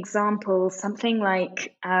an example, something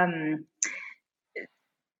like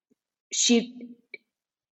she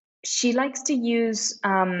likes to use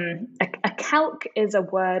a calque is a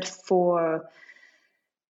word for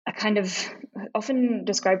a kind of, often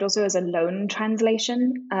described also as a loan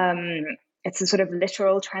translation. It's a sort of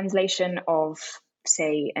literal translation of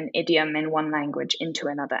say, an idiom in one language into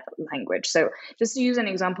another language. So just to use an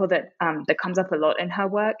example that comes up a lot in her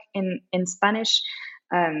work in Spanish,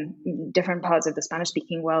 different parts of the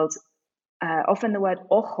Spanish-speaking world, often the word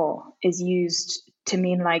ojo is used to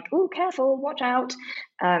mean like, oh, careful, watch out.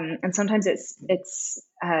 And sometimes it's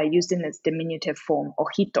used in its diminutive form,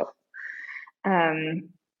 ojito.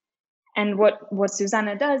 And what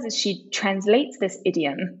Susana does is she translates this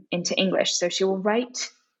idiom into English. So she will write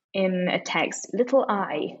in a text, little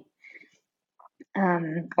I,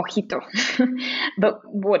 ojito. But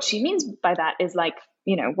what she means by that is like,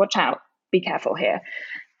 watch out, be careful here.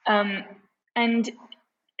 And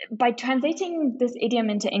by translating this idiom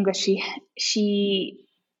into English, she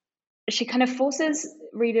kind of forces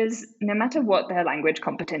readers, no matter what their language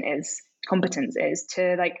competence is,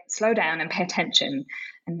 to like slow down and pay attention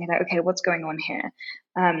and be like, okay, what's going on here?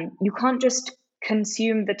 You can't just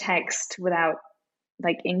consume the text without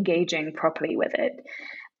like engaging properly with it.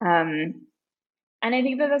 And I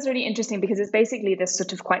think that's really interesting because it's basically this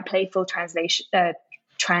sort of quite playful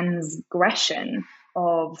transgression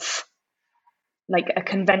of like a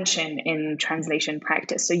convention in translation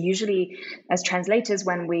practice. So usually as translators,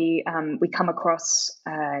 when we come across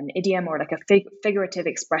an idiom or like a figurative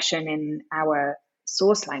expression in our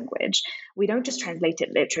source language, we don't just translate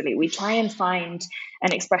it literally. We try and find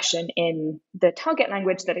an expression in the target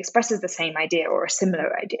language that expresses the same idea or a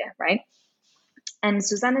similar idea, right? And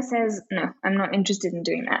Susana says, no, I'm not interested in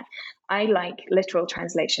doing that. I like literal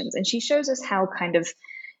translations. And she shows us how kind of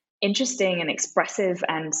interesting and expressive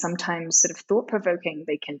and sometimes sort of thought-provoking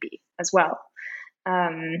they can be as well.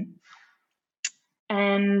 And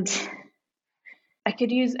I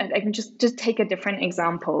can just take a different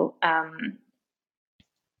example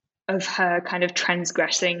of her kind of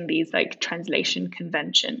transgressing these like translation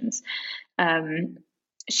conventions.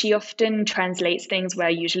 She often translates things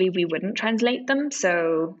where usually we wouldn't translate them.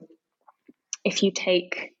 So if you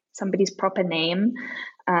take somebody's proper name,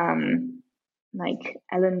 like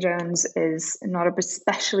Ellen Jones is not a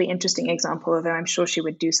especially interesting example, although I'm sure she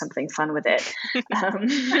would do something fun with it.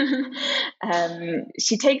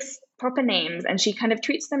 She takes proper names and she kind of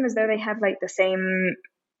treats them as though they have like the same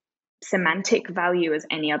semantic value as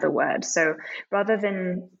any other word. So rather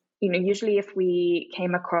than, usually if we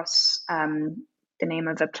came across the name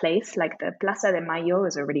of a place, like the Plaza de Mayo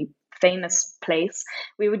is a really famous place,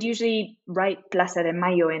 we would usually write Plaza de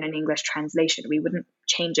Mayo in an English translation. We wouldn't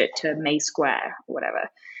change it to May Square or whatever.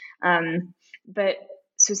 But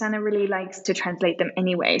Susana really likes to translate them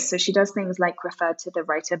anyway. So she does things like refer to the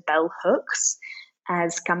writer bell hooks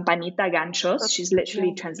as campanita ganchos. She's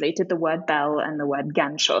literally translated the word bell and the word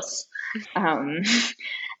ganchos.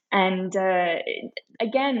 And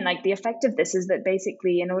again, like the effect of this is that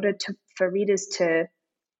basically in order for readers to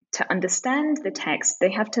understand the text,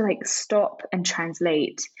 they have to like stop and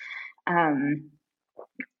translate. And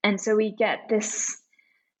so we get this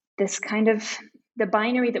kind of the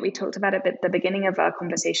binary that we talked about at the beginning of our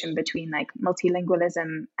conversation between like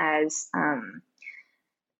multilingualism as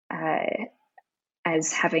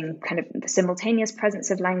having kind of the simultaneous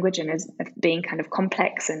presence of language and as being kind of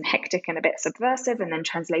complex and hectic and a bit subversive, and then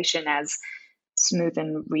translation as smooth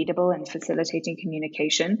and readable and facilitating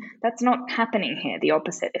communication. That's not happening here. The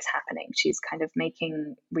opposite is happening. She's kind of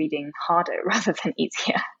making reading harder rather than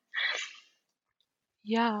easier.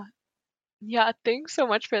 Yeah. Thanks so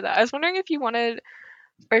much for that. I was wondering if you wanted,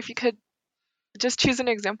 or if you could just choose an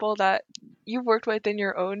example that you worked with in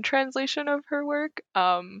your own translation of her work,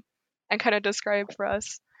 and kind of describe for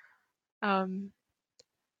us, how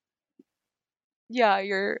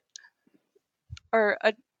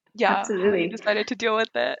Absolutely. you decided to deal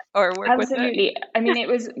with it or work with it. Absolutely. I mean, it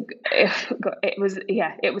was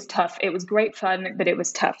tough. It was great fun, but it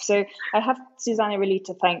was tough. So I have Susana really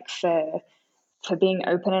to thank for being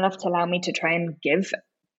open enough to allow me to try and give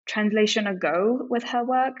translation a go with her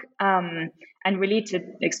work, and really to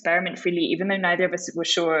experiment freely, even though neither of us were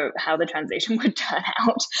sure how the translation would turn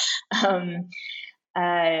out.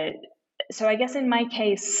 So I guess in my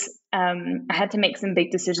case, I had to make some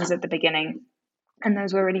big decisions at the beginning, and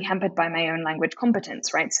those were really hampered by my own language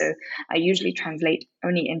competence, right? So I usually translate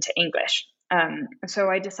only into English. So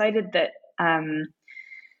I decided that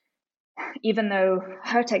even though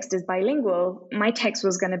her text is bilingual, my text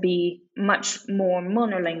was going to be much more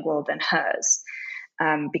monolingual than hers,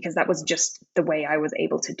 because that was just the way I was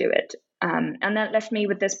able to do it. And that left me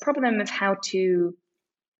with this problem of how to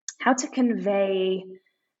convey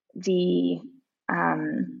the,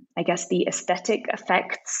 I guess, the aesthetic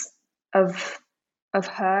effects of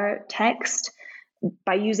her text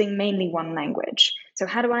by using mainly one language. So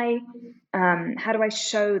how do I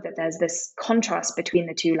show that there's this contrast between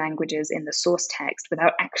the two languages in the source text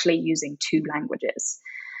without actually using two languages?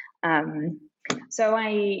 So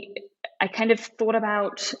I kind of thought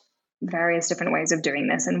about various different ways of doing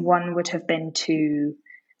this, and one would have been to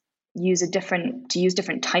use different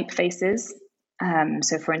typefaces.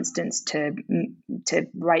 So, for instance, to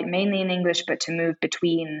write mainly in English, but to move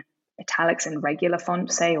between italics and regular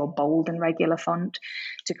font, say, or bold and regular font,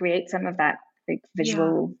 to create some of that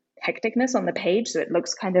visual hecticness on the page, so it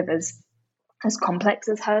looks kind of as complex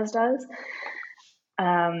as hers does.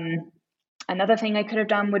 Another thing I could have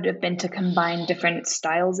done would have been to combine different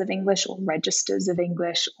styles of English, or registers of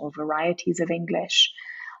English, or varieties of English.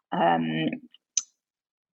 In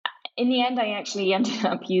the end, I actually ended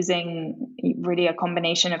up using really a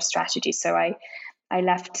combination of strategies. So I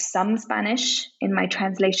left some Spanish in my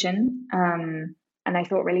translation, and I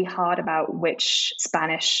thought really hard about which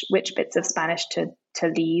bits of Spanish to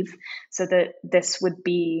leave, so that this would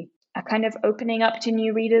be a kind of opening up to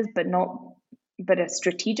new readers, but a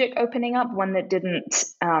strategic opening up, one that didn't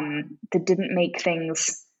make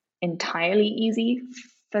things entirely easy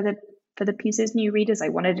for the piece's new readers. I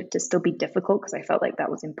wanted it to still be difficult because I felt like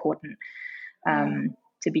that was important,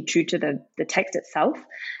 to be true to the text itself.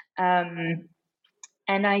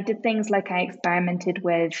 And I did things like I experimented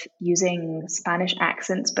with using Spanish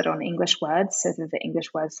accents, but on English words, so that the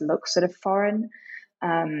English words look sort of foreign.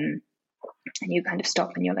 And you kind of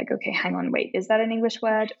stop and you're like, okay, hang on, wait, is that an English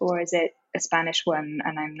word or is it a Spanish one?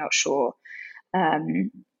 And I'm not sure.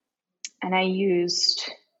 And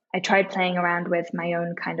I tried playing around with my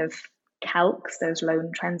own kind of calques, those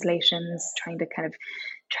loan translations, trying to kind of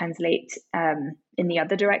translate in the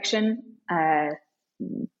other direction,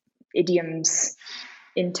 idioms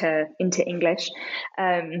into English.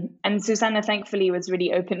 And Susanna, thankfully, was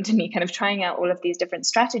really open to me kind of trying out all of these different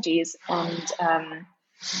strategies. And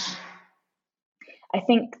I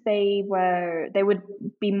think they would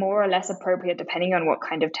be more or less appropriate depending on what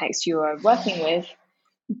kind of text you are working with.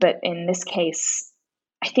 But in this case,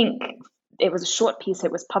 I think it was a short piece.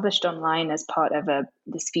 It was published online as part of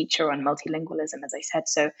this feature on multilingualism, as I said.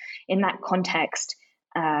 So in that context,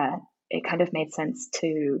 it kind of made sense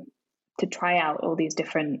to try out all these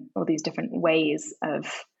different ways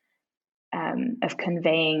of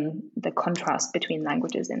conveying the contrast between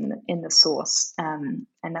languages in the source, and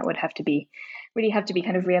that would really have to be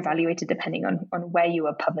kind of reevaluated depending on where you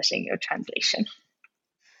are publishing your translation.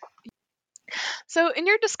 So in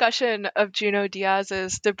your discussion of Junot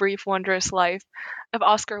Díaz's The Brief Wondrous Life of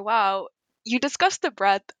Oscar Wilde, you discussed the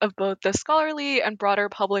breadth of both the scholarly and broader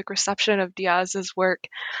public reception of Díaz's work.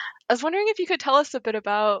 I was wondering if you could tell us a bit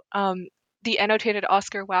about the annotated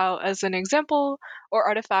Oscar Wilde as an example or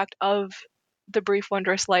artifact of The Brief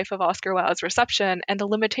Wondrous Life of Oscar Wilde's reception, and the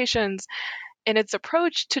limitations in its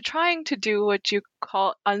approach to trying to do what you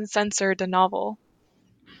call uncensored the novel.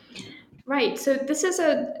 Right. So this is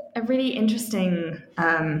a really interesting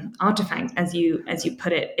artifact, as you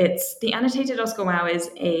put it. It's the annotated Oscar Wilde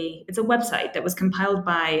it's a website that was compiled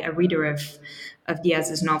by a reader of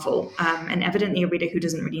Díaz's novel, and evidently a reader who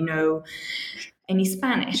doesn't really know any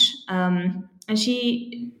Spanish. And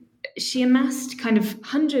she amassed kind of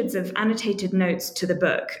hundreds of annotated notes to the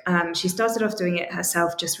book. She started off doing it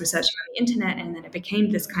herself, just researching on the internet, and then it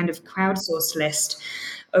became this kind of crowdsourced list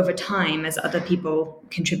over time as other people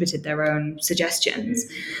contributed their own suggestions.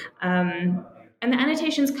 And the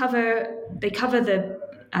annotations cover the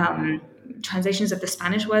translations of the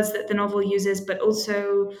Spanish words that the novel uses, but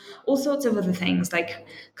also all sorts of other things like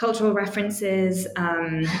cultural references,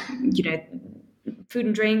 food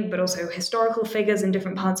and drink, but also historical figures in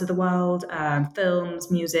different parts of the world, films,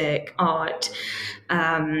 music, art.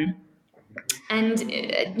 And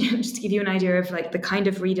just to give you an idea of like the kind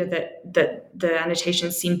of reader that the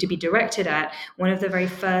annotations seem to be directed at, one of the very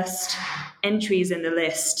first entries in the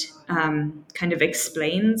list kind of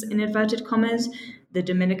explains, in inverted commas, the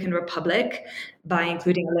Dominican Republic by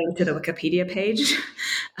including a link to the Wikipedia page.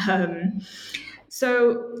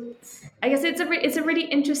 So I guess it's a really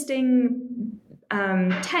interesting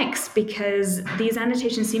text, because these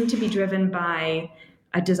annotations seem to be driven by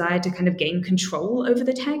a desire to kind of gain control over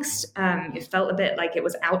the text. It felt a bit like it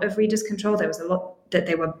was out of readers' control. There was a lot that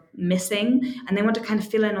they were missing, and they want to kind of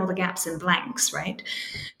fill in all the gaps and blanks, right?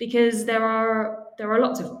 Because there are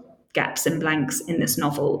lots of gaps and blanks in this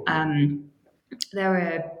novel. There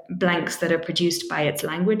are blanks that are produced by its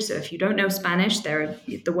language. So if you don't know Spanish,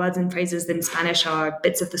 the words and phrases in Spanish are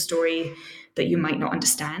bits of the story that you might not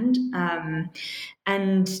understand.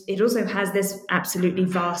 And it also has this absolutely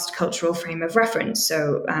vast cultural frame of reference.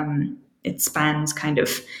 So it spans kind of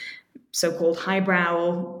so-called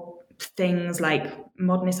highbrow things like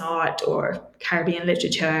modernist art or Caribbean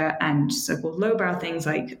literature, and so-called lowbrow things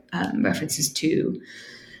like references to,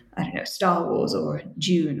 I don't know, Star Wars or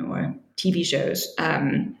Dune or TV shows.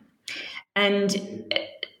 And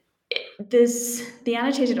the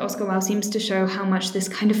annotated Oscar Wilde seems to show how much this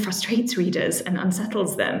kind of frustrates readers and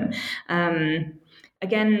unsettles them.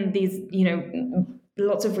 Again, these,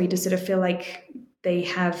 lots of readers sort of feel like they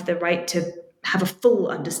have the right to have a full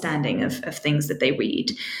understanding of things that they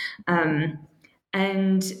read.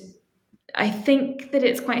 And I think that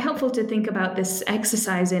it's quite helpful to think about this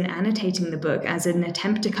exercise in annotating the book as an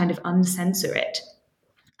attempt to kind of uncensor it.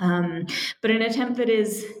 But an attempt that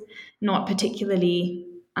is not particularly,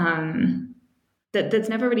 that's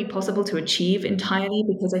never really possible to achieve entirely,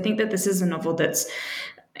 because I think that this is a novel that's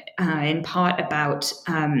in part about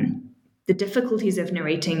the difficulties of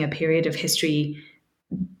narrating a period of history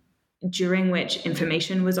during which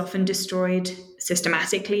information was often destroyed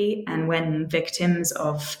systematically, and when victims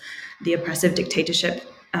of the oppressive dictatorship,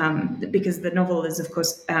 because the novel is, of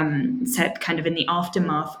course, set kind of in the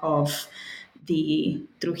aftermath of the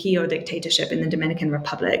Trujillo dictatorship in the Dominican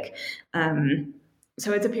Republic.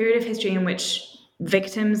 So it's a period of history in which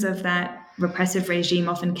victims of that repressive regime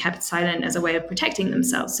often kept silent as a way of protecting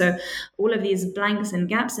themselves. So all of these blanks and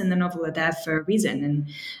gaps in the novel are there for a reason.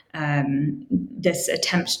 And this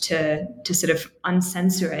attempt to sort of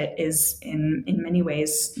uncensor it is in many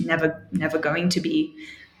ways never going to be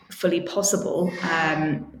fully possible,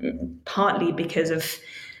 partly because of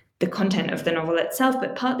the content of the novel itself,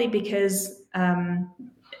 but partly because a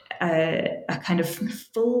kind of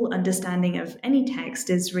full understanding of any text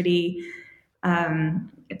is really,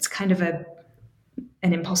 it's kind of an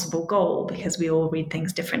impossible goal, because we all read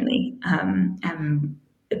things differently. And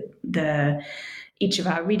each of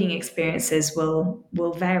our reading experiences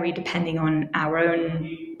will vary depending on our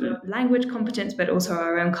own language competence, but also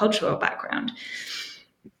our own cultural background.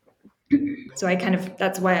 So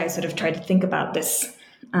that's why I sort of try to think about this,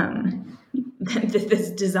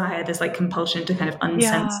 this desire, this like compulsion to kind of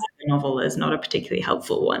uncensor the novel as not a particularly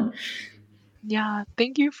helpful one. Yeah,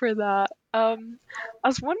 thank you for that. I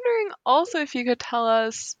was wondering also if you could tell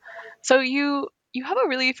us, so you have a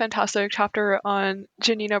really fantastic chapter on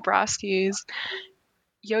Janina Brasky's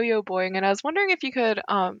yo-yo boying, and I was wondering if you could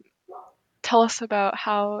tell us about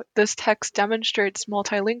how this text demonstrates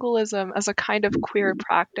multilingualism as a kind of queer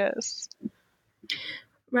practice.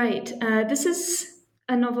 Right. This is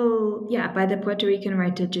a novel, by the Puerto Rican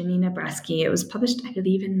writer Janina Brasky. It was published, I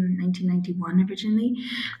believe, in 1991 originally.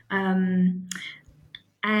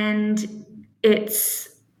 And it's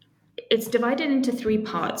divided into three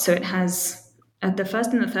parts. So it has the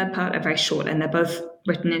first and the third part are very short, and they're both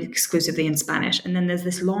written exclusively in Spanish. And then there's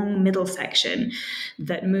this long middle section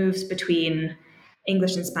that moves between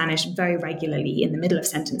English and Spanish very regularly in the middle of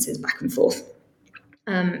sentences, back and forth.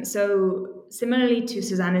 So similarly to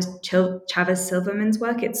Susana Chavez Silverman's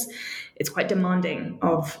work, it's quite demanding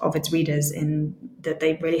of its readers in that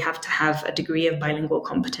they really have to have a degree of bilingual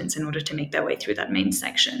competence in order to make their way through that main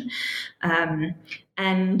section.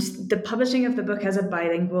 And the publishing of the book as a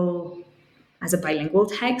bilingual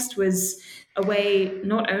text was a way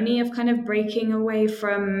not only of kind of breaking away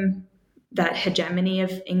from that hegemony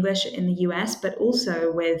of English in the US, but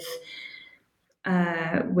also with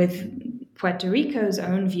Puerto Rico's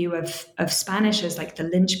own view of Spanish as like the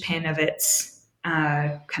linchpin of its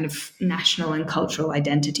kind of national and cultural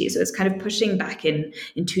identity. So it's kind of pushing back in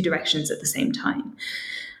two directions at the same time.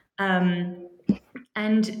 And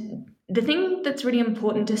the thing that's really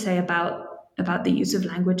important to say about the use of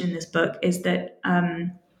language in this book is that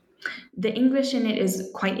the English in it is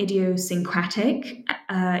quite idiosyncratic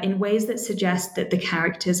in ways that suggest that the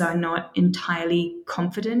characters are not entirely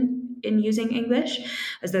confident in using English,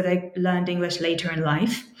 as though they learned English later in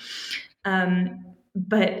life.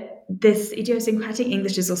 But this idiosyncratic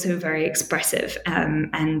English is also very expressive,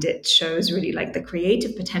 and it shows really like the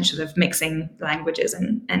creative potential of mixing languages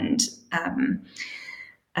and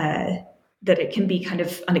that it can be kind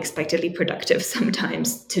of unexpectedly productive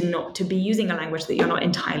sometimes to be using a language that you're not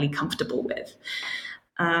entirely comfortable with.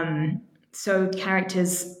 So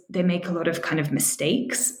characters, they make a lot of kind of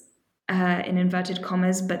mistakes, in inverted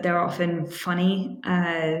commas, but they're often funny.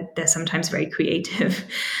 They're sometimes very creative.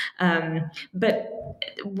 But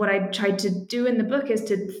what I tried to do in the book is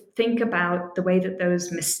to think about the way that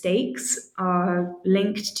those mistakes are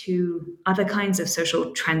linked to other kinds of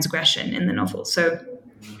social transgression in the novel. So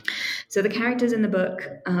the characters in the book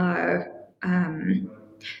are,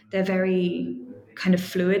 they're very kind of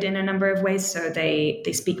fluid in a number of ways. So they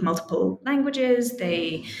speak multiple languages.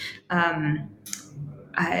 They kind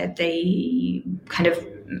of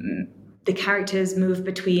the characters move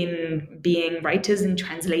between being writers and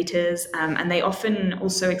translators, and they often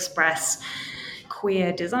also express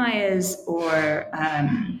queer desires or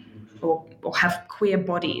have queer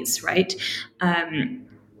bodies, right?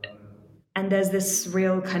 And there's this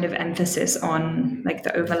real kind of emphasis on like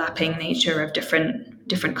the overlapping nature of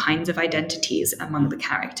different kinds of identities among the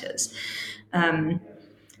characters.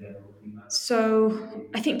 So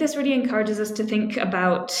I think this really encourages us to think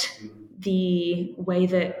about the way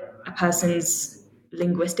that a person's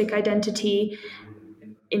linguistic identity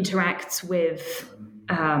interacts with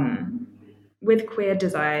queer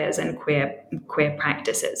desires and queer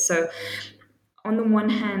practices. So on the one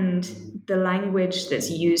hand, the language that's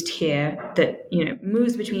used here that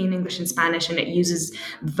moves between English and Spanish, and it uses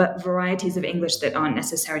varieties of English that aren't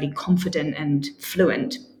necessarily confident and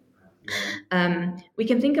fluent. We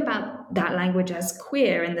can think about that language as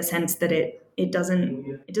queer in the sense that it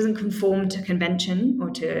doesn't conform to convention or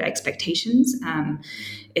to expectations.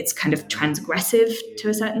 It's kind of transgressive to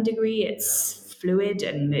a certain degree. It's fluid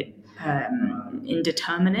and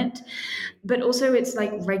indeterminate, but also it's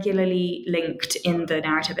like regularly linked in the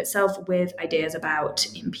narrative itself with ideas about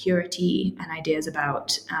impurity and ideas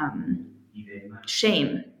about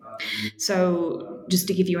shame. So just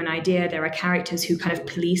to give you an idea, there are characters who kind of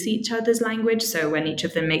police each other's language. So when each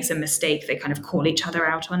of them makes a mistake, they kind of call each other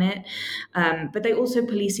out on it. But they also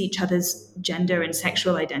police each other's gender and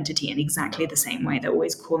sexual identity in exactly the same way. They're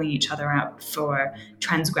always calling each other out for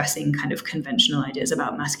transgressing kind of conventional ideas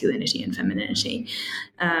about masculinity and femininity.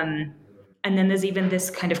 And then there's even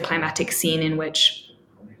this kind of climatic scene in which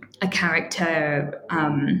a character,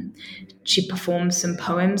 she performs some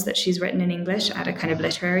poems that she's written in English at a kind of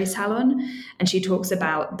literary salon, and she talks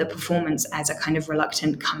about the performance as a kind of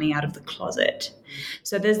reluctant coming out of the closet.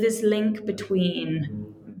 So there's this link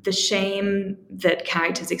between the shame that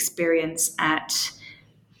characters experience at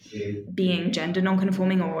being gender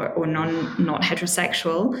nonconforming or not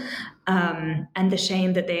heterosexual, and the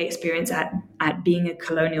shame that they experience at being a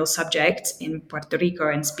colonial subject in Puerto Rico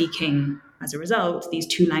and speaking, as a result, these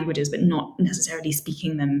two languages, but not necessarily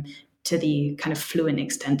speaking them to the kind of fluent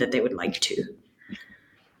extent that they would like to.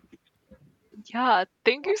 Yeah,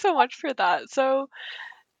 thank you so much for that. So,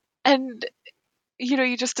 and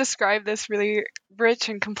you just described this really rich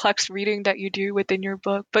and complex reading that you do within your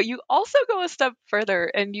book, but you also go a step further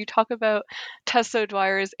and you talk about Tess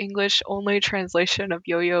O'Dwyer's English-only translation of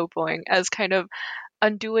Yo-Yo Boing as kind of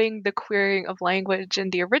undoing the queering of language in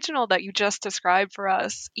the original that you just described for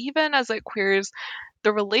us, even as it queers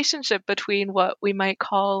the relationship between what we might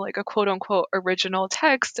call like a quote-unquote original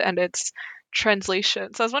text and its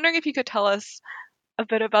translation. So I was wondering if you could tell us a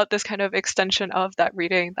bit about this kind of extension of that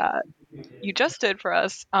reading that you just did for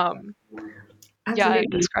us. Yeah,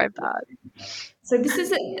 describe that. So this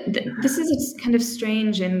is a kind of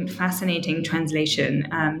strange and fascinating translation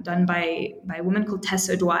done by a woman called Tess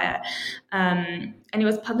O'Dwyer, and it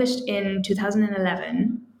was published in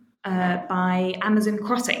 2011 by Amazon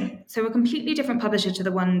Crossing. So a completely different publisher to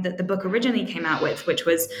the one that the book originally came out with, which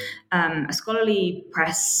was a scholarly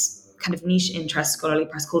press, kind of niche interest scholarly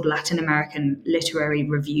press called Latin American Literary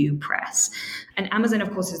Review Press. And Amazon,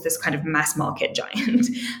 of course, is this kind of mass market giant.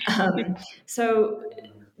 So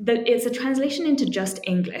it's a translation into just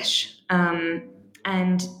English.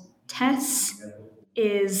 And Tess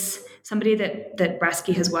is somebody that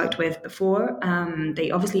Brasky has worked with before. They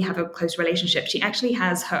obviously have a close relationship. She actually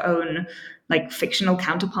has her own like fictional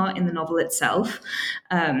counterpart in the novel itself.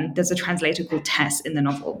 There's a translator called Tess in the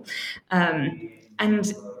novel.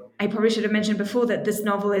 And I probably should have mentioned before that this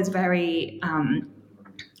novel is very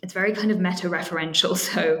it's very kind of meta-referential.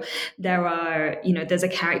 So there's a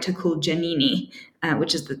character called Giannini,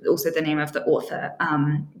 which is also the name of the author.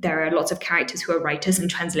 There are lots of characters who are writers and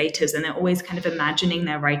translators, and they're always kind of imagining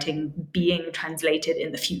their writing being translated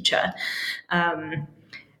in the future.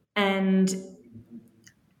 And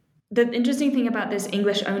the interesting thing about this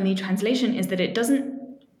English-only translation is that it doesn't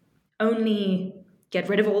only get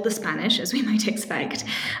rid of all the Spanish, as we might expect,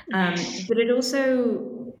 but it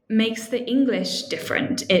also makes the English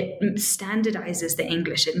different. It standardizes the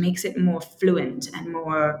English. It makes it more fluent and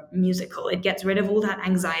more musical. It gets rid of all that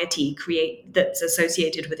anxiety that's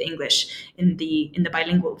associated with English in the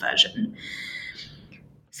bilingual version.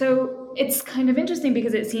 So it's kind of interesting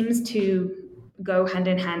because it seems to go hand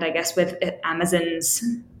in hand, I guess, with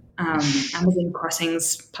Amazon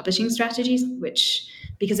Crossing's publishing strategies,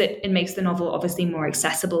 because it makes the novel obviously more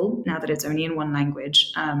accessible now that it's only in one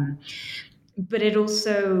language. But it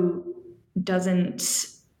also doesn't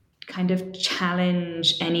kind of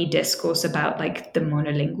challenge any discourse about like the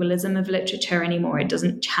monolingualism of literature anymore. It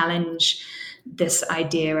doesn't challenge this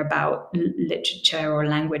idea about literature or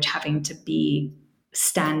language having to be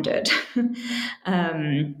standard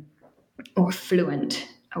or fluent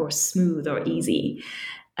or smooth or easy.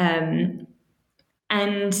 And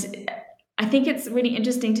I think it's really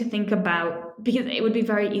interesting to think about, because it would be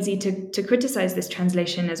very easy to criticize this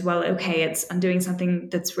translation as well. Okay, it's undoing something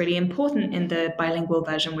that's really important in the bilingual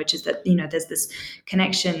version, which is that, there's this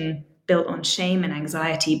connection built on shame and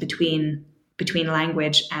anxiety between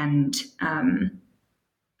language and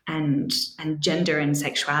gender and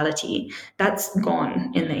sexuality. That's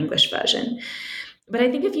gone in the English version. But I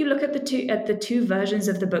think if you look at the two versions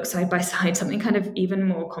of the book side by side, something kind of even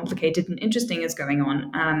more complicated and interesting is going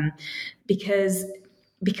on, because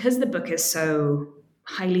the book is so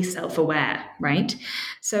highly self-aware, right?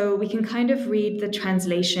 So we can kind of read the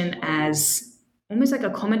translation as almost like a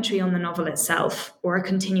commentary on the novel itself or a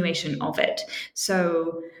continuation of it.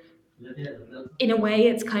 So in a way,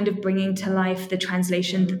 it's kind of bringing to life the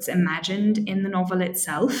translation that's imagined in the novel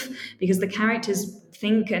itself, because the characters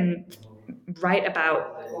think and write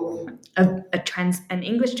about an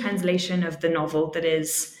English translation of the novel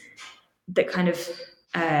that kind of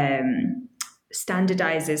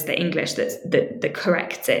standardizes the English, that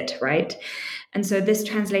corrects it, right? And so this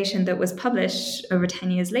translation that was published over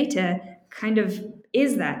 10 years later kind of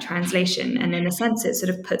is that translation, and in a sense, it sort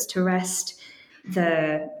of puts to rest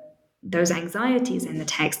those anxieties in the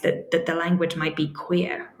text that the language might be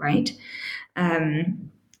queer, right?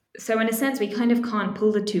 So in a sense, we kind of can't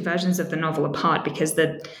pull the two versions of the novel apart, because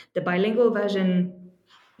the bilingual version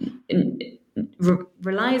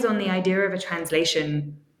relies on the idea of a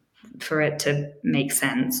translation for it to make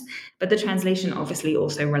sense. But the translation obviously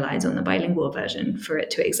also relies on the bilingual version for it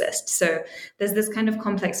to exist. So there's this kind of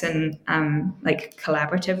complex and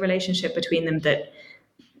collaborative relationship between them that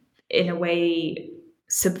in a way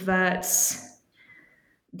subverts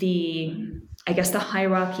the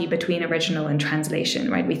hierarchy between original and translation,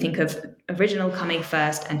 right? We think of original coming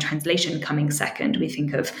first and translation coming second. We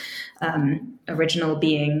think of original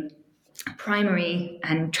being primary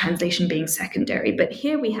and translation being secondary. But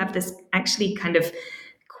here we have this actually kind of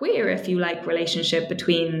queer, if you like, relationship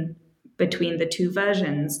between the two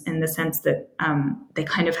versions, in the sense that they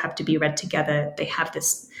kind of have to be read together. They have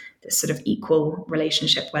this sort of equal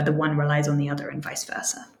relationship where the one relies on the other and vice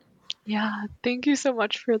versa. Yeah, thank you so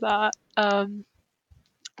much for that.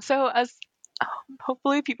 So as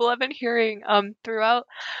hopefully people have been hearing throughout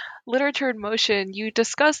Literature in Motion, you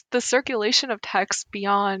discussed the circulation of texts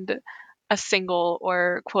beyond a single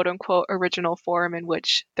or quote unquote original form in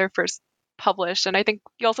which they're first published. And I think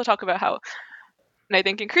you also talk about how, and I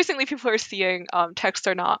think increasingly people are seeing texts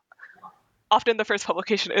are not often the first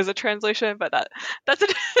publication is a translation, but that's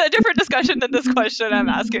a different discussion than this question I'm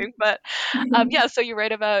asking. But so you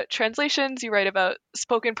write about translations, you write about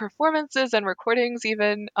spoken performances and recordings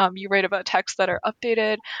even. You write about texts that are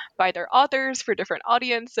updated by their authors for different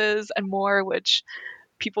audiences and more, which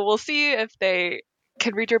people will see if they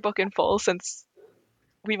can read your book in full, since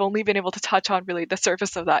we've only been able to touch on really the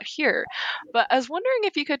surface of that here. But I was wondering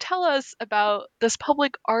if you could tell us about this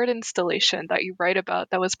public art installation that you write about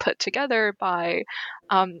that was put together by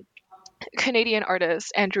Canadian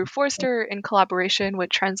artist Andrew Forster in collaboration with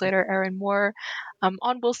translator Erin Moore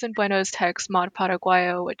on Wilson Bueno's text Mod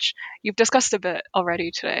Paraguayo, which you've discussed a bit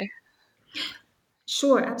already today.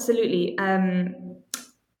 Sure, absolutely.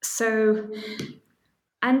 So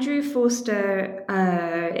Andrew Forster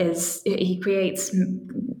he creates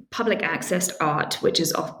public access art, which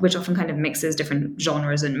often kind of mixes different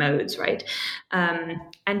genres and modes, right?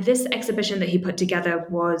 And this exhibition that he put together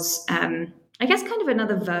was, I guess, kind of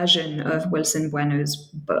another version of Wilson Bueno's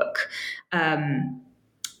book.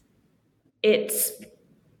 It's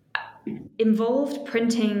involved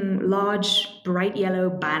printing large, bright yellow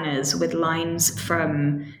banners with lines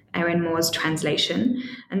from Erin Moore's translation.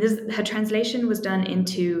 And her translation was done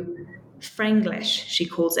into Franglish, she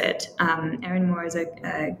calls it. Erin Moore is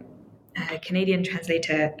a Canadian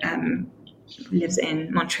translator who lives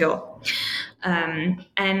in Montreal.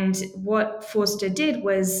 And what Forster did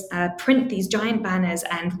was print these giant banners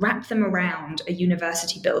and wrap them around a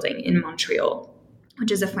university building in Montreal,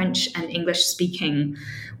 which is a French and English-speaking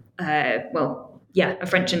a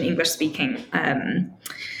French and English-speaking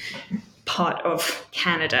part of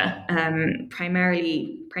Canada,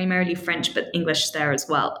 primarily French, but English there as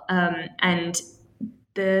well. And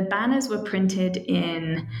the banners were printed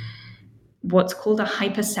in what's called a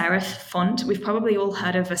hyperserif font. We've probably all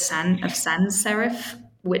heard of sans serif,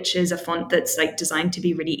 which is a font that's like designed to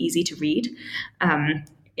be really easy to read.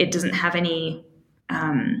 It doesn't have any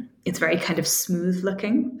it's very kind of smooth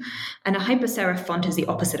looking, and a hyperserif font is the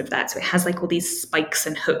opposite of that. So it has like all these spikes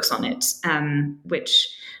and hooks on it, which,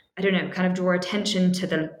 I don't know, kind of draw attention to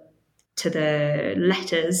the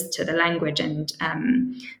letters, to the language, and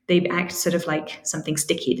they act sort of like something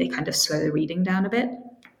sticky. They kind of slow the reading down a bit.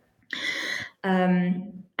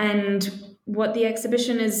 And what the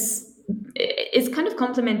exhibition is kind of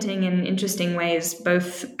complementing in interesting ways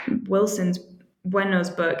both Wilson's Bueno's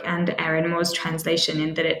book and Erin Moore's translation,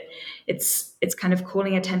 in that it's kind of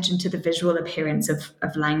calling attention to the visual appearance of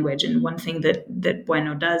language. And one thing that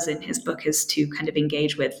Bueno does in his book is to kind of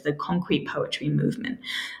engage with the concrete poetry movement,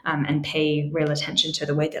 and pay real attention to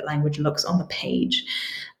the way that language looks on the page.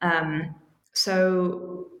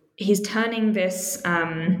 So he's turning this,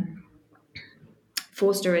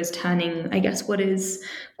 Forster is turning, I guess, what is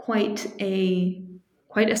quite a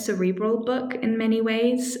cerebral book in many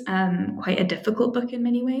ways, quite a difficult book in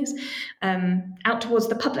many ways, out towards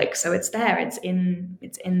the public. So it's there, it's in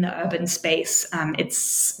the urban space.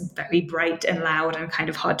 It's very bright and loud and kind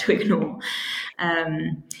of hard to ignore.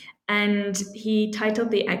 And he titled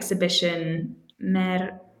the exhibition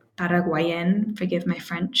Mer Paraguayen, forgive my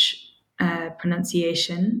French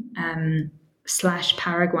pronunciation, /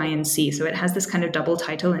 Paraguayan Sea. So it has this kind of double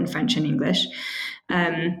title in French and English.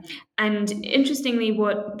 And interestingly,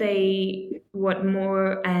 what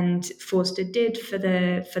Moore and Forster did for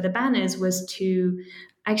the banners was to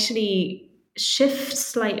actually shift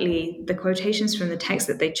slightly the quotations from the text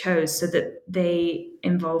that they chose, so that they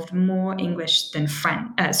involved more English than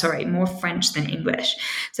more French than English.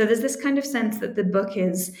 So there's this kind of sense that the book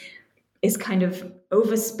is kind of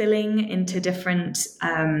overspilling into different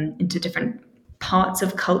parts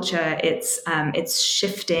of culture. It's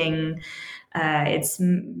shifting. It's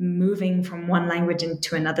moving from one language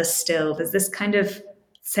into another still. There's this kind of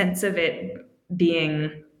sense of it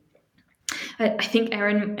being, I think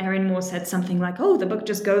Erin Moore said something like, oh, the book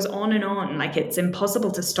just goes on and on. Like, it's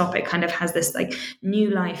impossible to stop. It kind of has this like new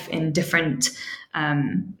life in different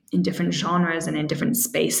genres and in different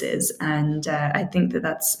spaces. And I think that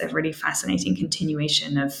that's a really fascinating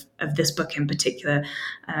continuation of this book in particular.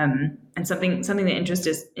 And something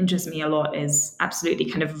that interests me a lot is absolutely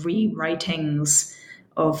kind of rewritings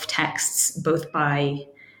of texts, both by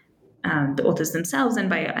the authors themselves and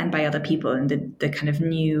by other people, and the kind of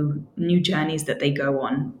new journeys that they go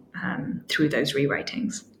on through those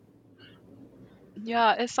rewritings.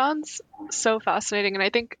 Yeah, it sounds so fascinating. And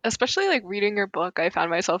I think, especially like reading your book, I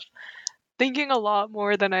found myself thinking a lot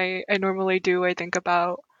more than I normally do. I think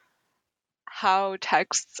about how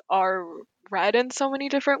texts are read in so many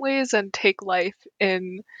different ways and take life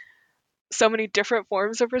in so many different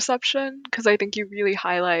forms of reception, because I think you really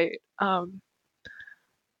highlight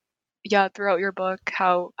throughout your book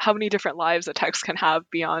how many different lives a text can have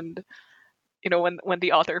beyond, when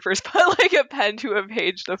the author first put like a pen to a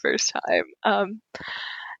page the first time.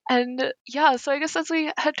 So I guess as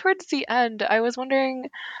we head towards the end, I was wondering,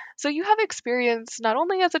 so you have experience not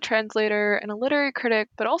only as a translator and a literary critic,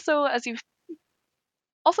 but also, as you've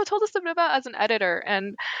also told us a bit about, as an editor.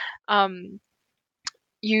 And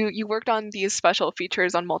you worked on these special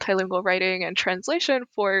features on multilingual writing and translation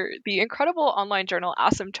for the incredible online journal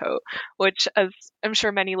Asymptote, which, as I'm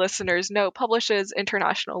sure many listeners know, publishes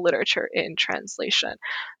international literature in translation.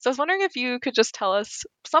 So I was wondering if you could just tell us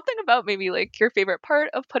something about maybe like your favorite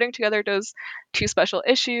part of putting together those two special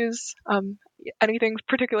issues. Anything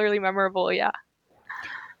particularly memorable? Yeah.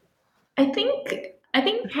 I think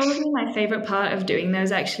probably my favorite part of doing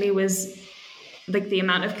those actually was like the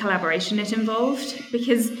amount of collaboration it involved,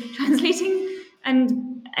 because translating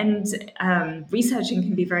and researching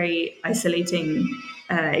can be very isolating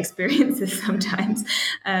experiences sometimes,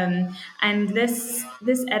 and this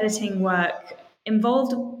editing work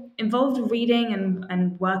involved reading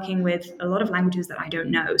and working with a lot of languages that I don't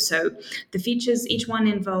know. So the features, each one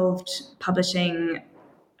involved publishing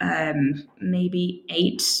maybe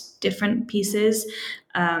 8 different pieces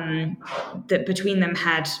that between them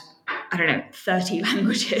had, I don't know, 30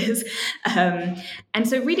 languages. And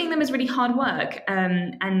so reading them is really hard work.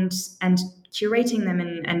 And curating them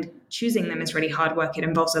and choosing them is really hard work. It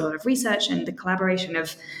involves a lot of research and the collaboration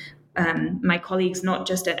of my colleagues, not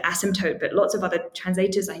just at Asymptote, but lots of other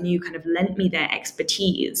translators I knew kind of lent me their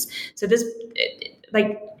expertise. So this,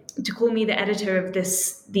 like, to call me the editor of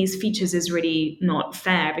these features is really not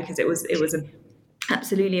fair, because it was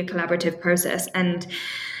absolutely a collaborative process. And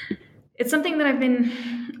it's something that I've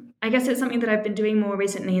been doing more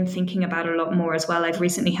recently and thinking about a lot more as well. I've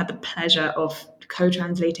recently had the pleasure of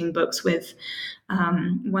co-translating books with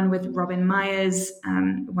one with Robin Myers,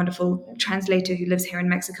 a wonderful translator who lives here in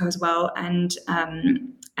Mexico as well, and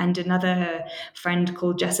and another friend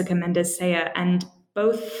called Jessica Mendez Saya. And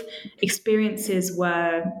both experiences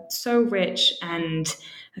were so rich and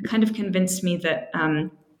kind of convinced me that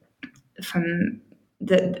from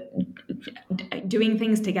the doing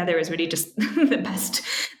things together is really just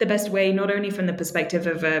the best way, not only from the perspective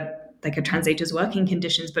of a translator's working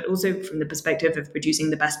conditions, but also from the perspective of producing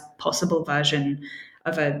the best possible version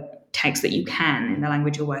of a text that you can in the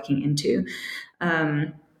language you're working into.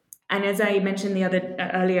 And as I mentioned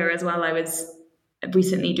earlier as well, I was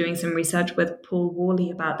recently doing some research with Paul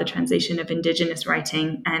Worley about the translation of Indigenous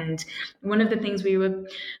writing. And one of the things we were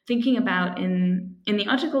thinking about in the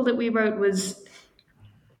article that we wrote was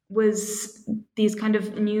these kind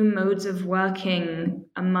of new modes of working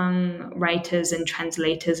among writers and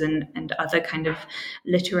translators and other kind of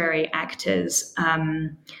literary actors,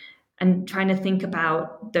 and trying to think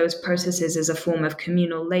about those processes as a form of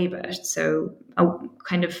communal labor. So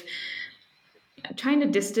kind of trying to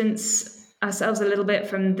distance ourselves a little bit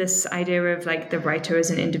from this idea of like the writer as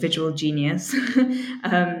an individual genius,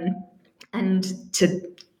 and to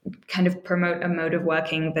kind of promote a mode of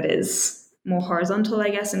working that is more horizontal, I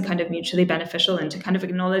guess, and kind of mutually beneficial, and to kind of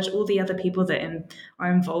acknowledge all the other people that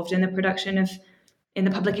are involved in the publication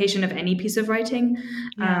of any piece of writing.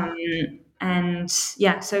 Yeah.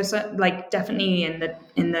 So like definitely in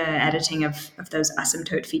the editing of those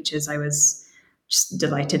asymptote features, I was just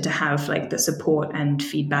delighted to have like the support and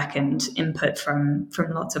feedback and input from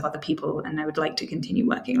lots of other people, and I would like to continue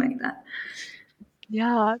working like that.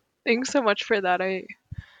 Yeah, thanks so much for that. I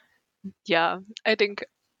think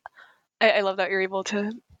I love that you're able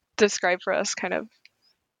to describe for us kind of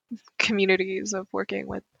communities of working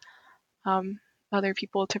with other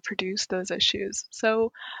people to produce those issues.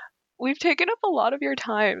 So we've taken up a lot of your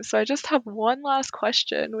time. So I just have one last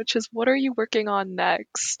question, which is, what are you working on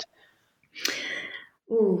next?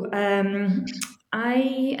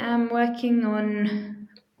 I am working on,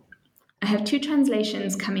 I have 2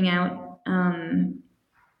 translations coming out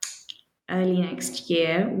early next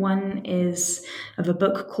year. One is of a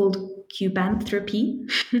book called Cubanthropy,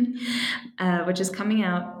 which is coming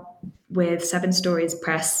out with 7 Stories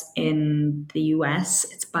Press in the US.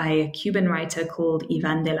 It's by a Cuban writer called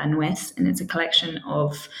Ivan de la Nuez, and it's a collection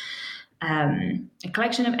of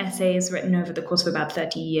essays written over the course of about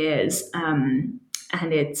 30 years.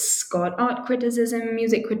 And it's got art criticism,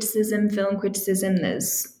 music criticism, film criticism.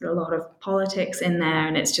 There's a lot of politics in there,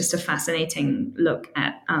 and it's just a fascinating look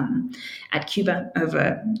at Cuba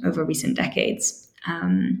over recent decades.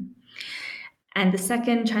 And the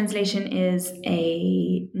second translation is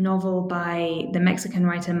a novel by the Mexican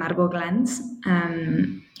writer Margot Glantz,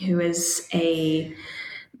 who is a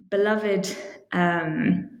beloved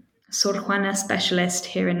Sor Juana specialist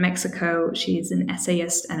here in Mexico. She's an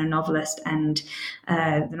essayist and a novelist, and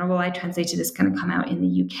the novel I translated is going to come out in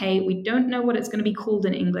the UK. We don't know what it's going to be called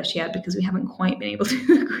in English yet because we haven't quite been able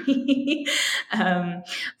to agree.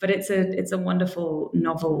 But it's a wonderful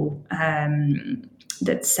novel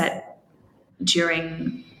that's set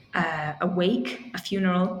during a wake, a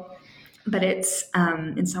funeral, but it's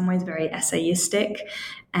in some ways very essayistic,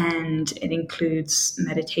 and it includes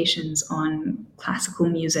meditations on classical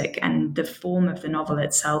music, and the form of the novel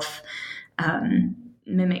itself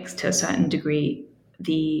mimics to a certain degree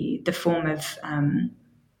the form of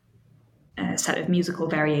a set of musical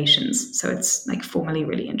variations. So it's like formally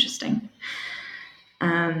really interesting.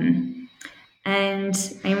 And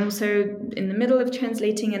I'm also in the middle of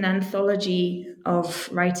translating an anthology of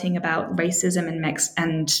writing about racism and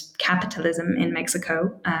capitalism in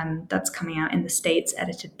Mexico. That's coming out in the States,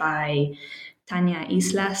 edited by Tania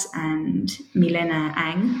Islas and Milena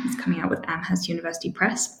Ang. It's coming out with Amherst University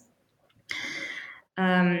Press.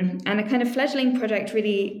 And a kind of fledgling project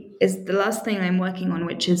really is the last thing I'm working on,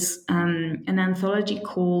 which is an anthology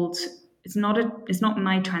called... It's not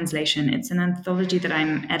my translation. It's an anthology that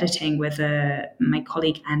I'm editing with my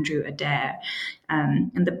colleague Andrew Adair.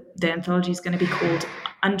 And the anthology is going to be called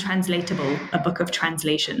Untranslatable, a Book of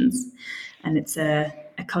Translations. And it's a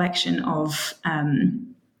collection of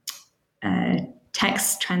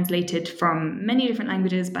texts translated from many different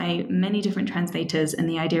languages by many different translators. And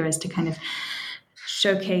the idea is to kind of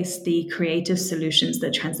showcase the creative solutions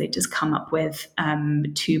that translators come up with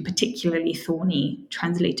to particularly thorny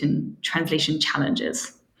translation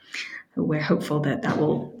challenges. So we're hopeful that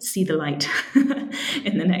will see the light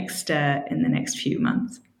in the next few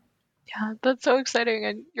months. Yeah, that's so exciting,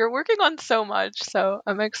 and you're working on so much. So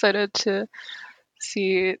I'm excited to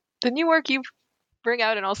see the new work you bring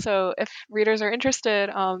out, and also if readers are interested.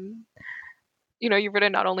 You've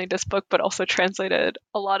written not only this book, but also translated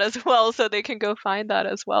a lot as well, so they can go find that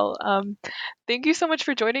as well. Thank you so much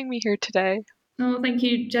for joining me here today. Oh, thank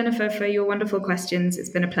you, Jennifer, for your wonderful questions. It's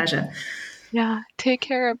been a pleasure. Yeah, take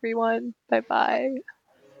care, everyone. Bye-bye.